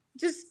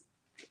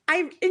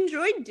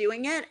enjoyed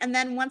doing it. And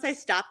then once I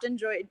stopped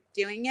enjoying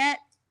doing it,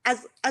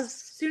 as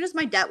soon as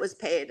my debt was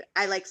paid,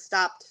 I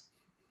stopped.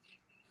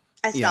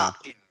 Yeah.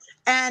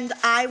 And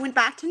I went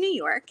back to New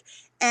York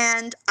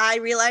and I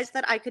realized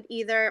that I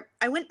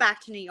went back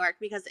to New York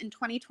because in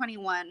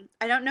 2021,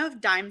 I don't know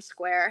if Dime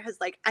Square has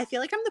I feel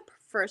like I'm the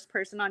first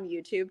person on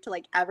YouTube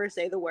to ever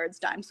say the words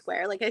Dime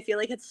Square. I feel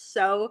like it's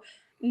so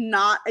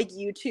not a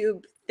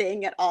YouTube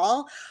thing at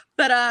all.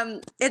 But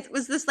it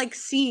was this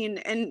scene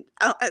and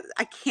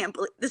I can't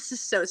believe this is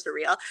so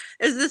surreal.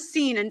 There's this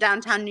scene in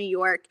downtown New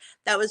York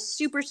that was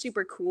super,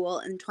 super cool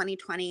in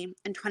 2020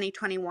 and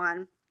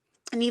 2021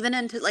 and even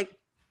into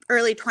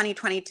early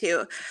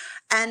 2022.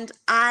 And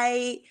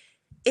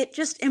it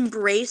just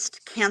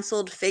embraced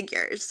canceled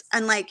figures.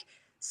 And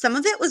some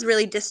of it was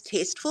really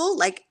distasteful.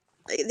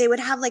 They would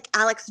have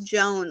Alex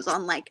Jones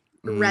on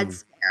Red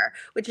Scare,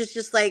 which is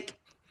just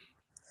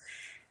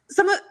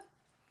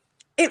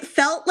it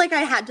felt like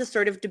I had to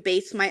sort of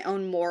debase my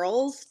own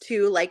morals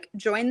to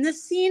join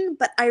this scene,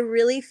 but I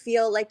really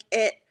feel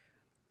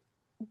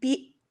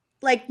New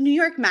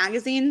York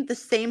Magazine, the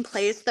same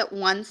place that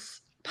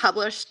once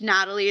published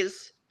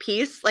Natalie's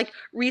piece, like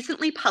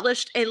recently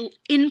published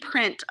in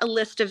print a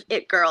list of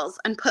it girls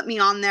and put me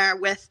on there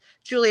with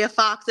Julia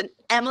Fox and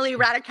Emily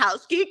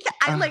Ratajkowski.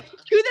 I like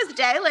to this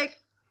day, like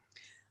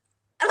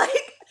actually,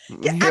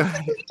 can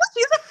we just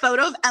use a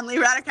photo of Emily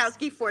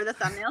Ratajkowski for the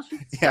thumbnail?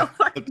 She's so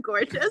fucking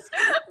gorgeous.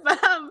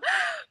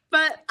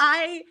 But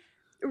I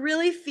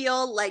really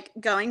feel like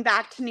going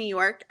back to New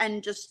York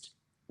and just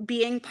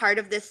being part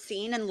of this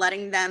scene and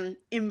letting them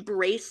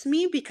embrace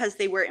me because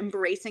they were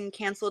embracing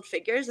canceled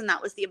figures, and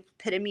that was the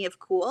epitome of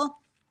cool.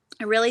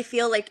 I really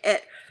feel like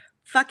it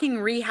fucking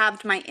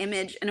rehabbed my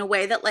image in a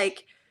way that,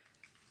 like,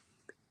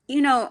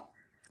 you know,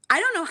 I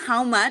don't know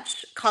how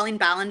much Colleen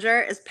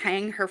Ballinger is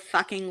paying her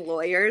fucking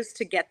lawyers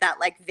to get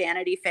that like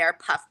Vanity Fair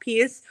puff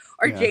piece,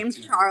 or James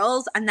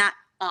Charles and that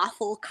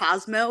awful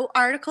Cosmo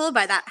article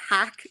by that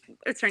hack,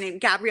 what's her name,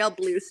 Gabrielle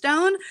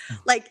Bluestone.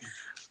 Like,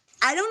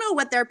 I don't know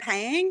what they're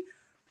paying,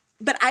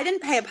 but I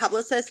didn't pay a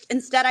publicist.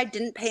 Instead, I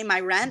didn't pay my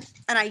rent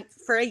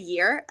for a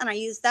year, and I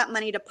used that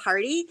money to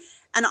party.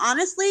 And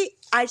honestly,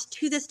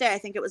 to this day, I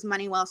think it was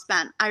money well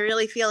spent. I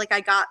really feel like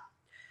that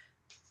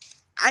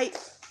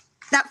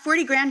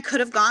 40 grand could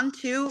have gone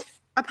to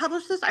a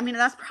publicist. I mean,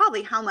 that's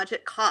probably how much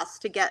it costs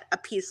to get a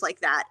piece like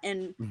that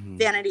in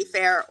Vanity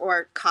Fair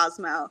or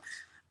Cosmo.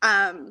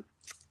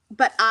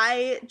 But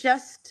I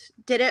just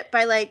did it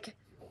by like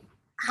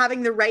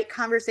having the right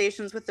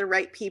conversations with the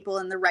right people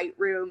in the right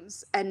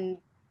rooms and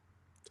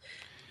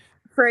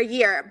for a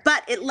year.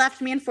 But it left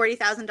me in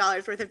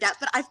 $40,000 worth of debt.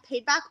 But I've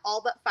paid back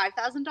all but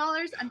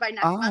 $5,000, and by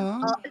next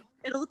month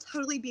it'll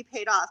totally be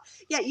paid off.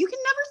 Yeah, you can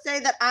never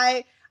say that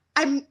I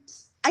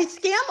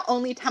scam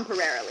only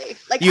temporarily.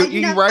 Like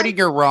you're righting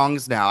your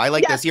wrongs now. I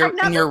like this. You're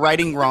in your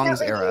righting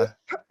wrongs era.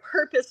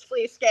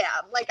 Purposefully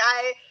scam. Like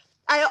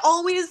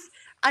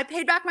I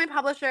paid back my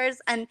publishers,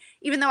 and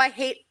even though I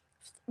hate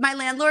my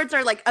landlords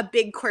are like a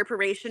big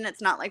corporation,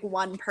 it's not like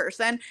one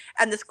person,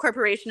 and this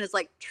corporation is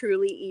like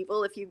truly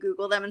evil if you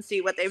Google them and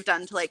see what they've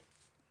done to like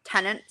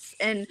tenants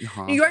in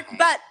New York.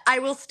 But I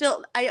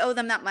owe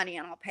them that money,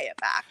 and I'll pay it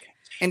back.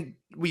 And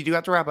we do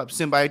have to wrap up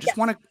soon, but I just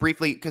want to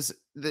briefly, because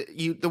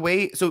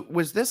so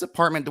was this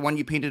apartment the one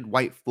you painted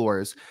white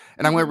floors?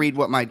 And I'm going to read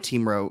what my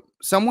team wrote.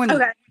 Someone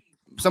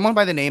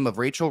by the name of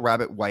Rachel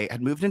Rabbit White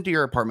had moved into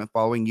your apartment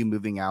following you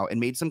moving out and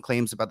made some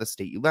claims about the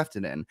state you left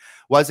it in.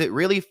 Was it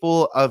really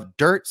full of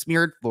dirt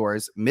smeared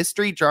floors,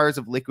 mystery jars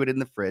of liquid in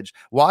the fridge,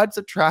 wads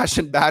of trash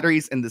and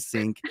batteries in the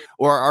sink,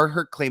 or are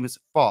her claims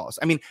false?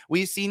 I mean,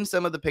 we've seen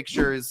some of the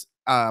pictures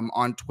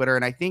on Twitter,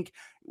 and I think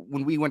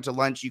when we went to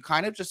lunch, you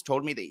kind of just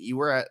told me that you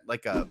were at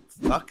like a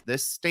fuck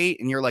this state,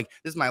 and you're like,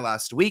 this is my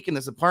last week in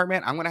this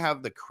apartment. I'm going to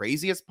have the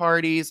craziest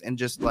parties and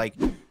just like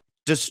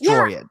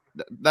destroy it.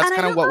 That's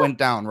kind of what went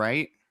down,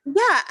 right?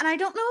 Yeah, and I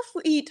don't know if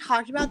we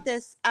talked about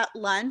this at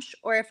lunch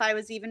or if I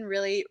was even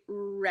really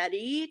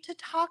ready to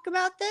talk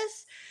about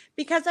this,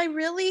 because I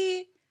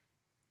really,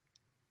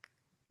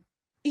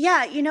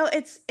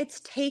 it's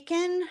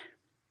taken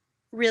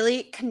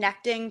really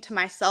connecting to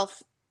my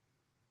self-worth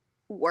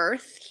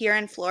here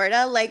in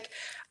Florida. Like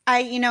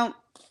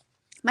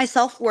my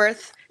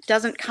self-worth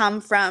doesn't come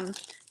from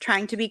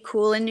trying to be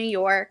cool in New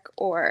York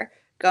or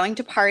going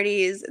to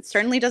parties. It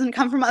certainly doesn't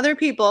come from other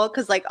people,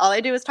 because like all I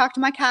do is talk to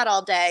my cat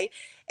all day.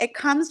 It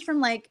comes from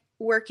like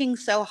working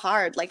so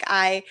hard, like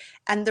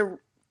and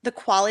the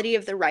quality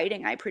of the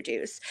writing I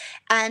produce.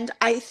 And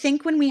I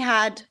think when we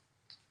had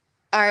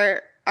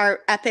our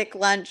epic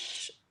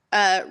lunch,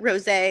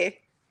 rosé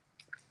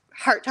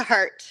heart to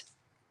heart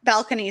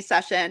balcony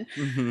session.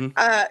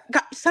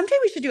 Someday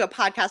we should do a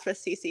podcast with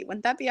Cece.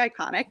 Wouldn't that be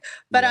iconic?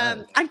 But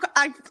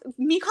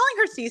me calling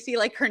her Cece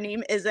like her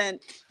name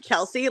isn't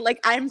Chelsea. Like,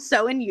 I'm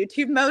so in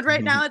YouTube mode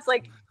right now. It's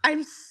like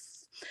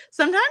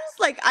sometimes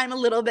like I'm a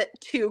little bit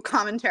too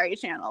commentary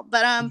channel.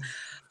 But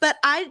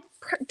I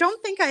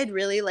don't think I had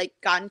really like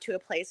gotten to a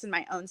place in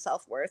my own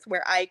self-worth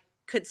where I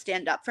could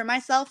stand up for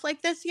myself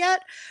like this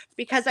yet,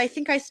 because I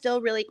think I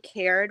still really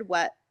cared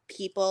what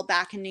people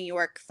back in New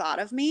York thought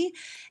of me.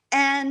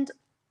 And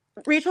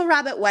Rachel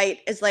Rabbit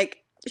White is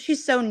like,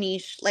 she's so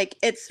niche. Like,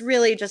 it's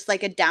really just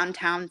like a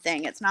downtown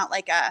thing. It's not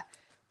like a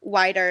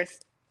wider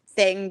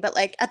thing. But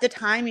like at the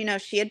time,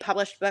 she had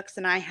published books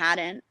and I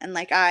hadn't. And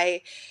like,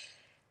 I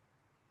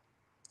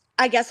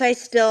guess I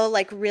still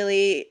like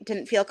really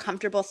didn't feel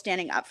comfortable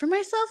standing up for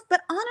myself.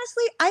 But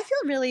honestly, I feel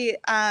really,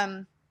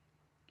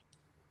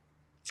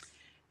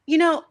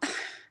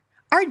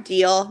 our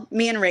deal,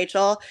 me and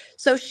Rachel.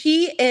 So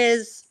she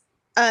is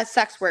a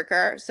sex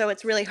worker, so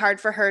it's really hard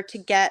for her to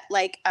get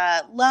like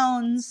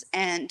loans,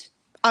 and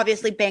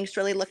obviously banks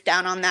really look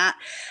down on that.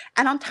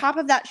 And on top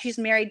of that, she's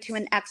married to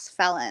an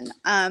ex-felon.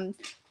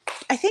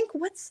 I think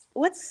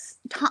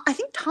I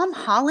think Tom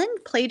Holland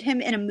played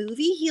him in a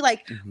movie. He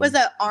like was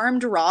an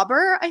armed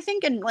robber, I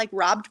think, and like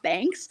robbed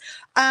banks.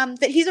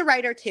 That he's a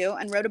writer too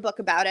and wrote a book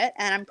about it.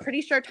 And I'm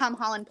pretty sure Tom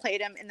Holland played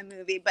him in the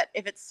movie. But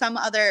if it's some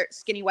other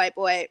skinny white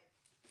boy,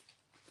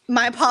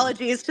 my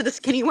apologies to the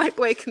skinny white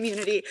boy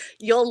community.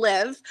 You'll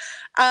live.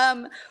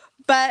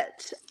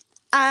 But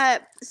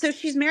So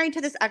she's married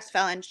to this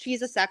ex-felon.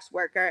 She's a sex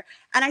worker.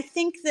 And I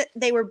think that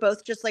they were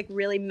both just like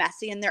really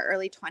messy in their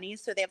early 20s.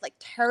 So they have like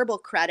terrible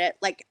credit.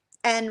 Like,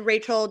 and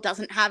Rachel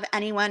doesn't have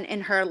anyone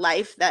in her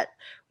life that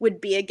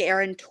would be a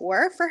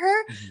guarantor for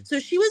her. Mhm. So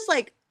she was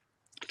like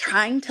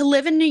trying to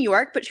live in New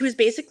York, but she was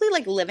basically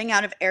like living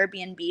out of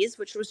Airbnbs,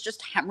 which was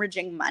just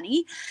hemorrhaging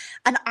money.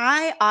 And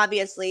I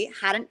obviously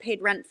hadn't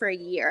paid rent for a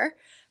year.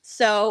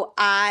 So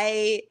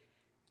I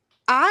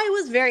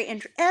was very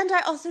interested, and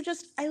I also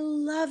I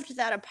loved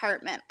that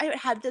apartment. I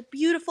had the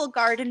beautiful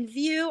garden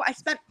view. I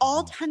spent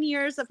all 10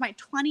 years of my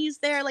 20s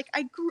there. Like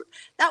I grew,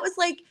 that was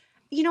like,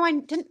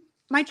 I didn't,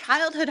 my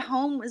childhood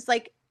home was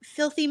like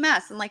filthy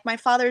mess, and like my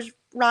father's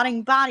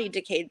rotting body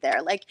decayed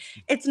there. Like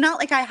it's not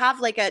like I have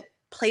like a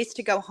place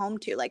to go home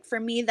to. Like for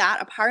me,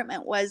 that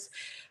apartment was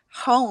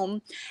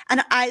home.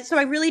 And so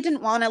I really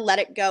didn't want to let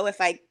it go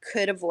if I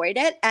could avoid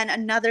it. And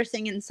another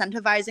thing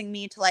incentivizing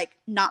me to like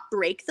not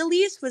break the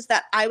lease was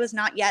that I was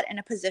not yet in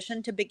a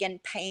position to begin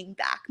paying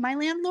back my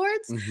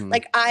landlords. Mhm.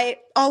 Like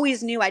I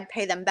always knew I'd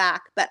pay them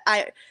back, but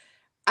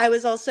I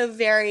was also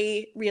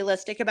very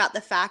realistic about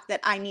the fact that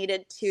I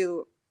needed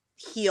to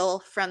heal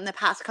from the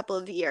past couple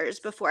of years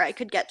before I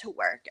could get to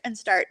work and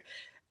start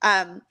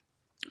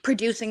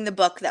producing the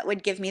book that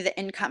would give me the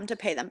income to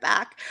pay them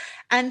back.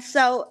 And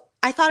so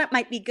I thought it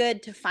might be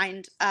good to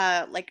find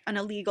like an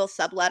illegal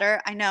subletter.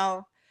 I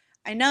know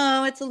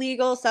it's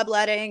illegal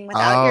subletting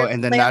without Oh, your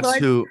and then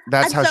landlord.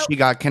 that's And how so she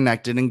got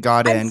connected and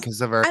got and in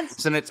because of her. and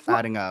So it's well,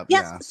 adding up.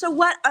 yes.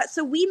 Yeah.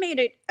 So we made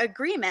an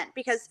agreement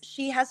because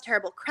she has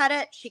terrible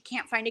credit. She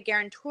can't find a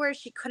guarantor.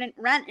 She couldn't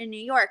rent in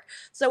New York.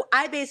 So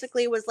I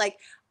basically was like,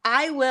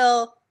 I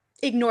will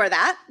ignore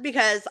that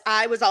because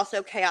I was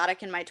also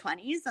chaotic in my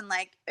 20s, and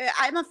like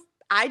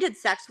I did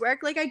sex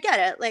work. Like I get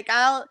it. Like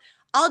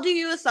I'll do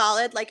you a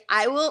solid. Like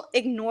I will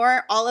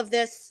ignore all of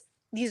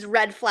these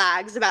red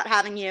flags about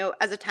having you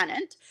as a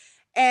tenant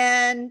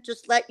and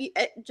just let you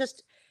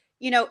just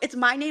it's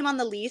my name on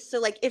the lease.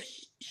 So like if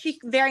she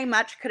very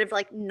much could have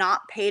like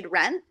not paid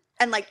rent,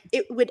 and like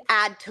it would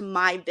add to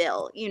my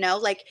bill,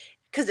 like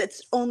because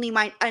it's only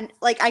my, and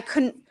like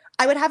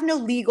I would have no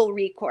legal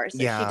recourse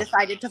if she Yeah.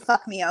 decided to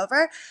fuck me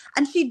over.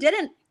 And she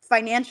didn't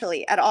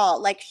financially at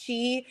all. Like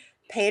she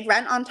paid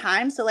rent on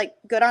time. So like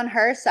good on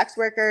her. Sex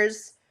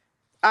workers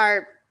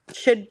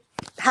should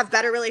have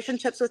better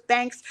relationships with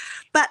banks.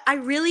 But I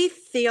really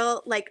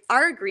feel like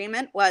our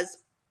agreement was,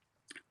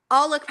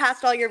 I'll look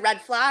past all your red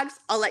flags.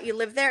 I'll let you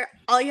live there.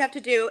 All you have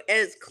to do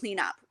is clean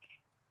up.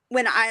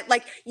 When I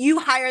like you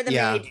hire the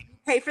Yeah. maid, you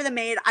pay for the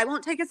maid. I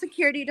won't take a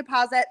security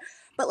deposit.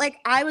 But like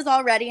I was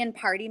already in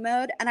party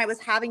mode, and I was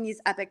having these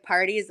epic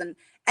parties, and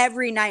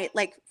every night,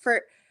 like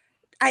for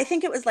I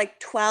think it was like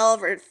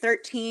 12 or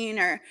 13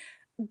 or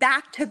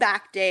back to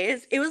back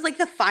days. It was like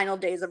the final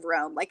days of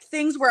Rome. Like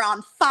things were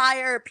on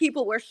fire,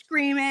 people were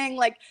screaming,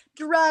 like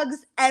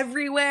drugs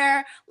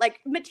everywhere.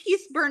 Like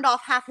Matisse burned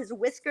off half his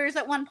whiskers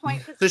at one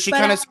point. So she But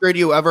kind of screwed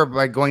you over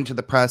by going to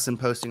the press and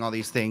posting all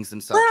these things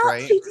and such, well,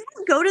 right? she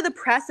didn't go to the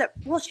press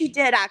well, she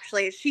did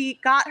actually. She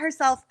got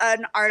herself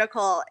an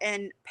article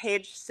in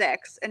Page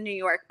 6 in New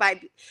York by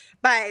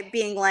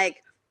being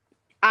like,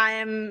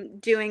 I'm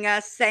doing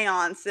a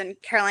seance in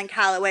Caroline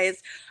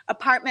Calloway's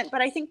apartment.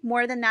 But I think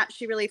more than that,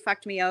 she really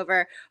fucked me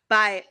over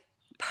by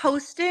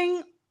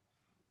posting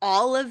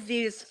all of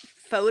these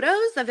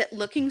photos of it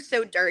looking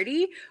so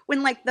dirty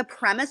when like the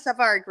premise of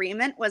our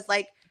agreement was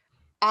like,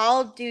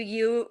 I'll do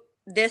you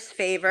this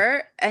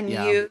favor and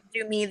Yeah. you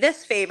do me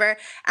this favor.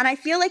 And I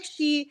feel like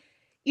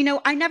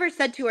I never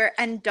said to her,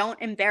 and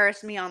don't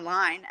embarrass me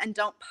online and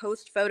don't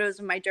post photos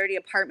of my dirty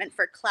apartment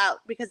for clout,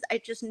 because I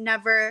just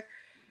never,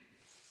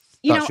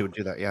 you Thought know, she would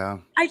do that. Yeah.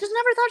 I just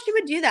never thought she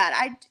would do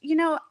that.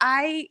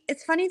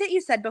 It's funny that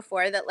you said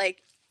before that,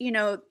 like,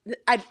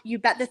 you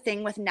bet the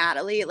thing with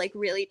Natalie, like,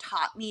 really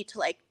taught me to,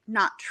 like,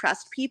 not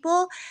trust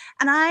people.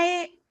 And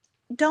I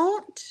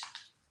don't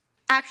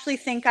actually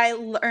think I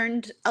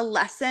learned a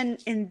lesson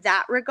in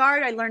that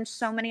regard. I learned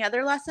so many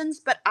other lessons,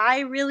 but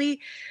I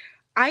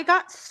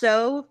got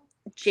so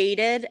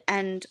jaded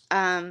and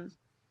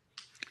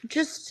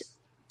just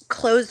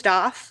closed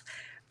off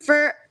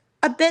for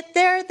a bit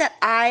there that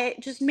I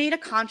just made a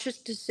conscious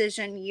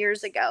decision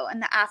years ago in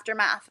the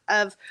aftermath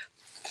of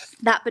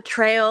that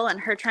betrayal and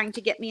her trying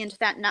to get me into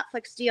that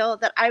Netflix deal,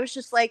 that I was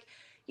just like,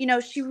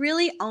 she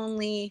really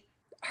only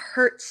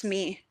hurts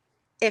me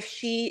if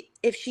she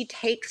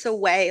takes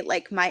away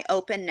like my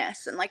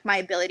openness and like my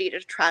ability to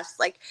trust.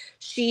 Like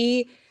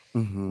she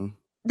Mm-hmm.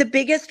 the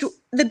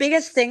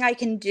biggest thing I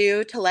can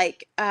do to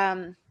like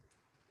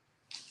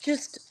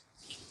just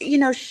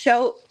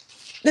show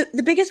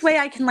the biggest way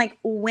I can like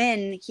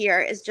win here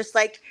is just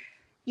like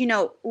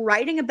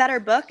writing a better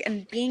book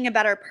and being a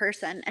better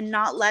person and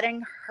not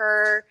letting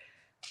her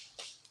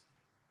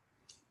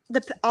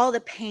all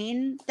the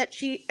pain that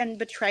she and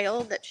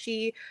betrayal that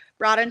she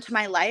brought into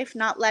my life,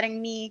 not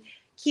letting me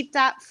keep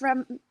that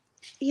from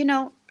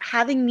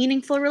having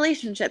meaningful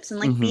relationships and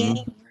like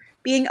Mm-hmm.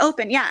 being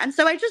open. Yeah. And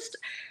so I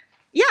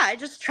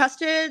just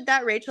trusted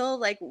that Rachel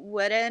like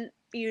wouldn't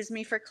use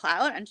me for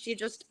clout, and she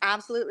just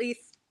absolutely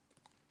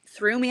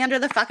threw me under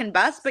the fucking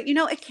bus. But, you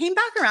know, it came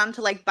back around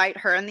to like bite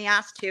her in the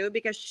ass too,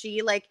 because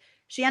she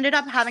ended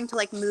up having to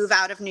like move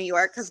out of New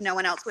York because no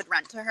one else would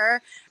rent to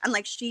her. And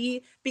like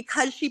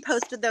because she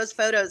posted those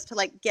photos to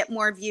like get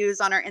more views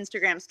on her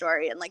Instagram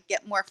story and like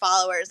get more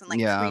followers and like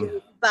Yeah.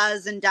 create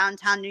buzz in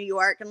downtown New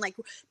York and like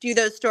do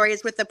those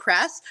stories with the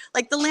press.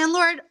 Like the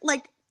landlord,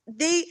 like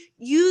they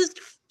used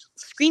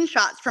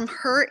screenshots from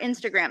her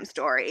Instagram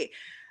story.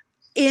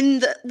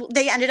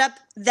 They ended up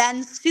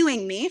then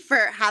suing me for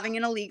having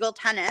an illegal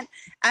tenant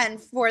and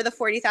for the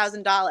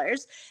 $40,000.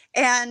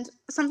 And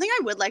something I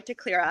would like to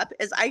clear up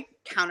is I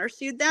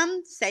countersued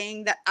them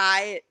saying that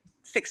I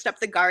fixed up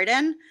the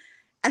garden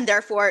and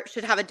therefore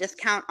should have a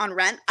discount on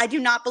rent. I do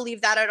not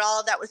believe that at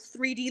all. That was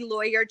 3D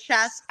lawyer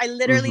chess. I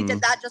literally did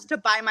that just to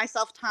buy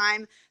myself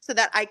time so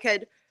that I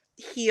could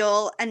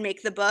heal and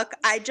make the book.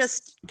 I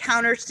just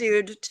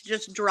countersued to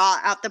just draw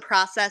out the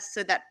process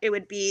so that it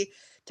would be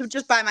to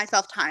just buy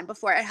myself time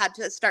before I had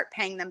to start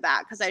paying them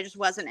back because I just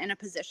wasn't in a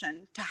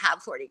position to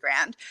have 40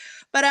 grand.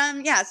 But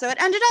yeah, so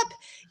it ended up,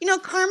 you know,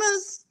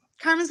 karma's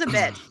a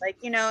bitch. Like,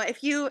 you know,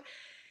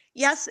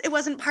 yes, it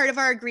wasn't part of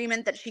our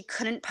agreement that she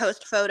couldn't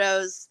post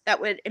photos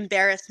that would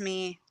embarrass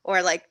me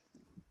or like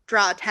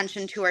draw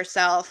attention to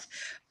herself.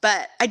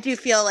 But I do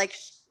feel like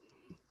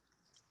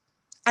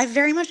I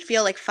very much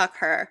feel like fuck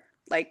her,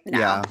 like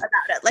now about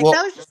it. Like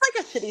that was just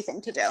like a shitty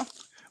thing to do.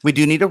 We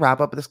do need to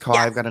wrap up this call.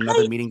 Yes. I've got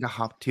another meeting to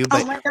hop to.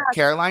 But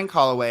Caroline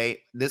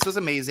Calloway, this was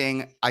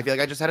amazing. I feel like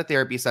I just had a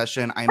therapy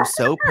session. I am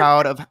so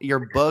proud of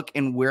your book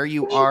and where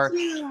you are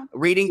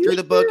reading through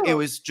the book. It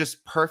was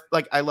just perfect.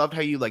 Like I loved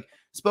how you like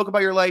spoke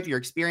about your life, your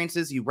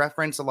experiences. You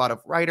reference a lot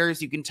of writers.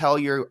 You can tell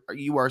you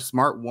are a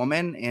smart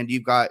woman and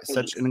you've got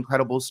such an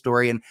incredible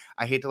story. And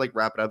I hate to like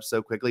wrap it up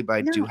so quickly, but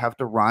I do have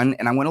to run.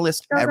 And I want to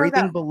list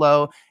everything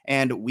below.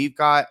 And we've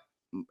got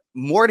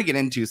more to get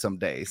into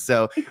someday.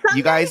 So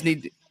you guys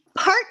need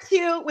Part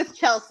 2 with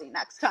Chelsea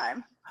next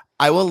time.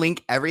 I will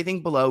link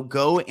everything below.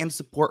 Go and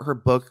support her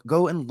book.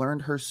 Go and learn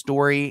her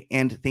story.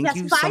 And thank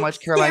you so much,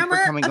 Caroline, for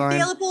coming on.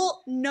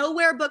 Available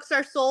nowhere books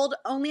are sold,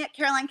 only at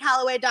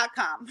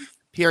CarolineCalloway.com.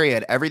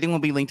 Period. Everything will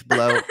be linked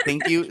below.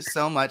 Thank you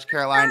so much,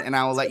 Caroline. And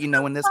I will let you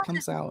know when this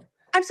comes out.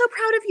 I'm so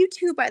proud of you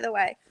too, by the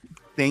way.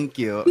 Thank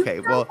you.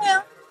 Okay, well.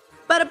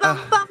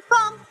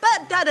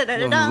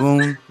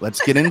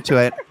 Let's get into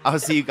it. I'll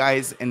see you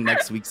guys in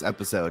next week's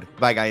episode.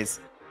 Bye, guys.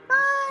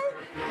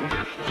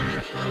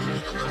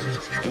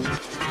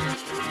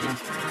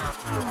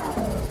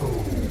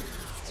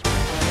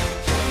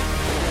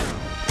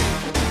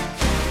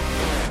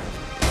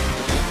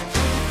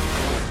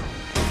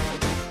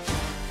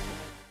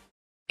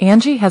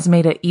 Angie has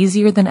made it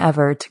easier than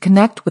ever to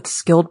connect with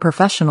skilled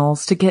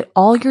professionals to get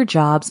all your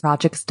jobs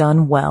projects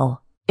done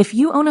well. If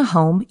you own a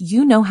home,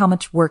 you know how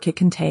much work it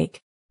can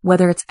take,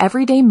 whether it's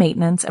everyday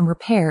maintenance and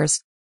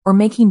repairs or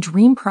making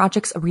dream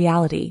projects a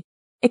reality.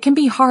 It can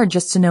be hard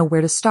just to know where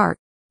to start,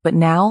 but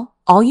now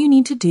all you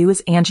need to do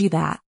is Angie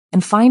that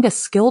and find a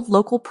skilled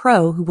local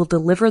pro who will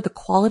deliver the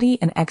quality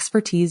and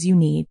expertise you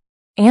need.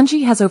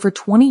 Angie has over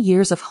 20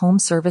 years of home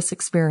service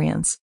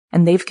experience,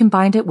 and they've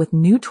combined it with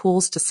new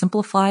tools to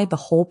simplify the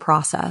whole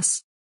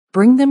process.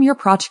 Bring them your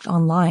project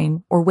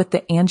online or with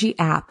the Angie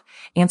app,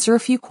 answer a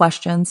few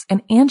questions,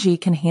 and Angie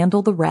can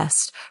handle the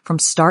rest from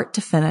start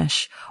to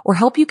finish or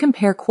help you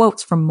compare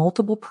quotes from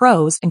multiple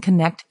pros and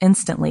connect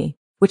instantly,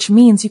 which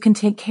means you can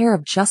take care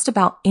of just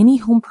about any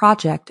home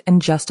project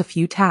in just a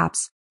few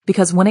taps.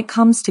 Because when it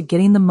comes to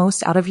getting the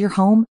most out of your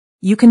home,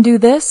 you can do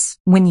this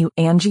when you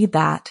Angie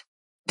that.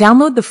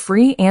 Download the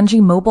free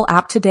Angie mobile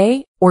app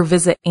today or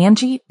visit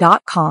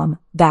Angie.com.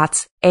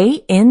 That's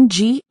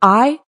ANGI.com.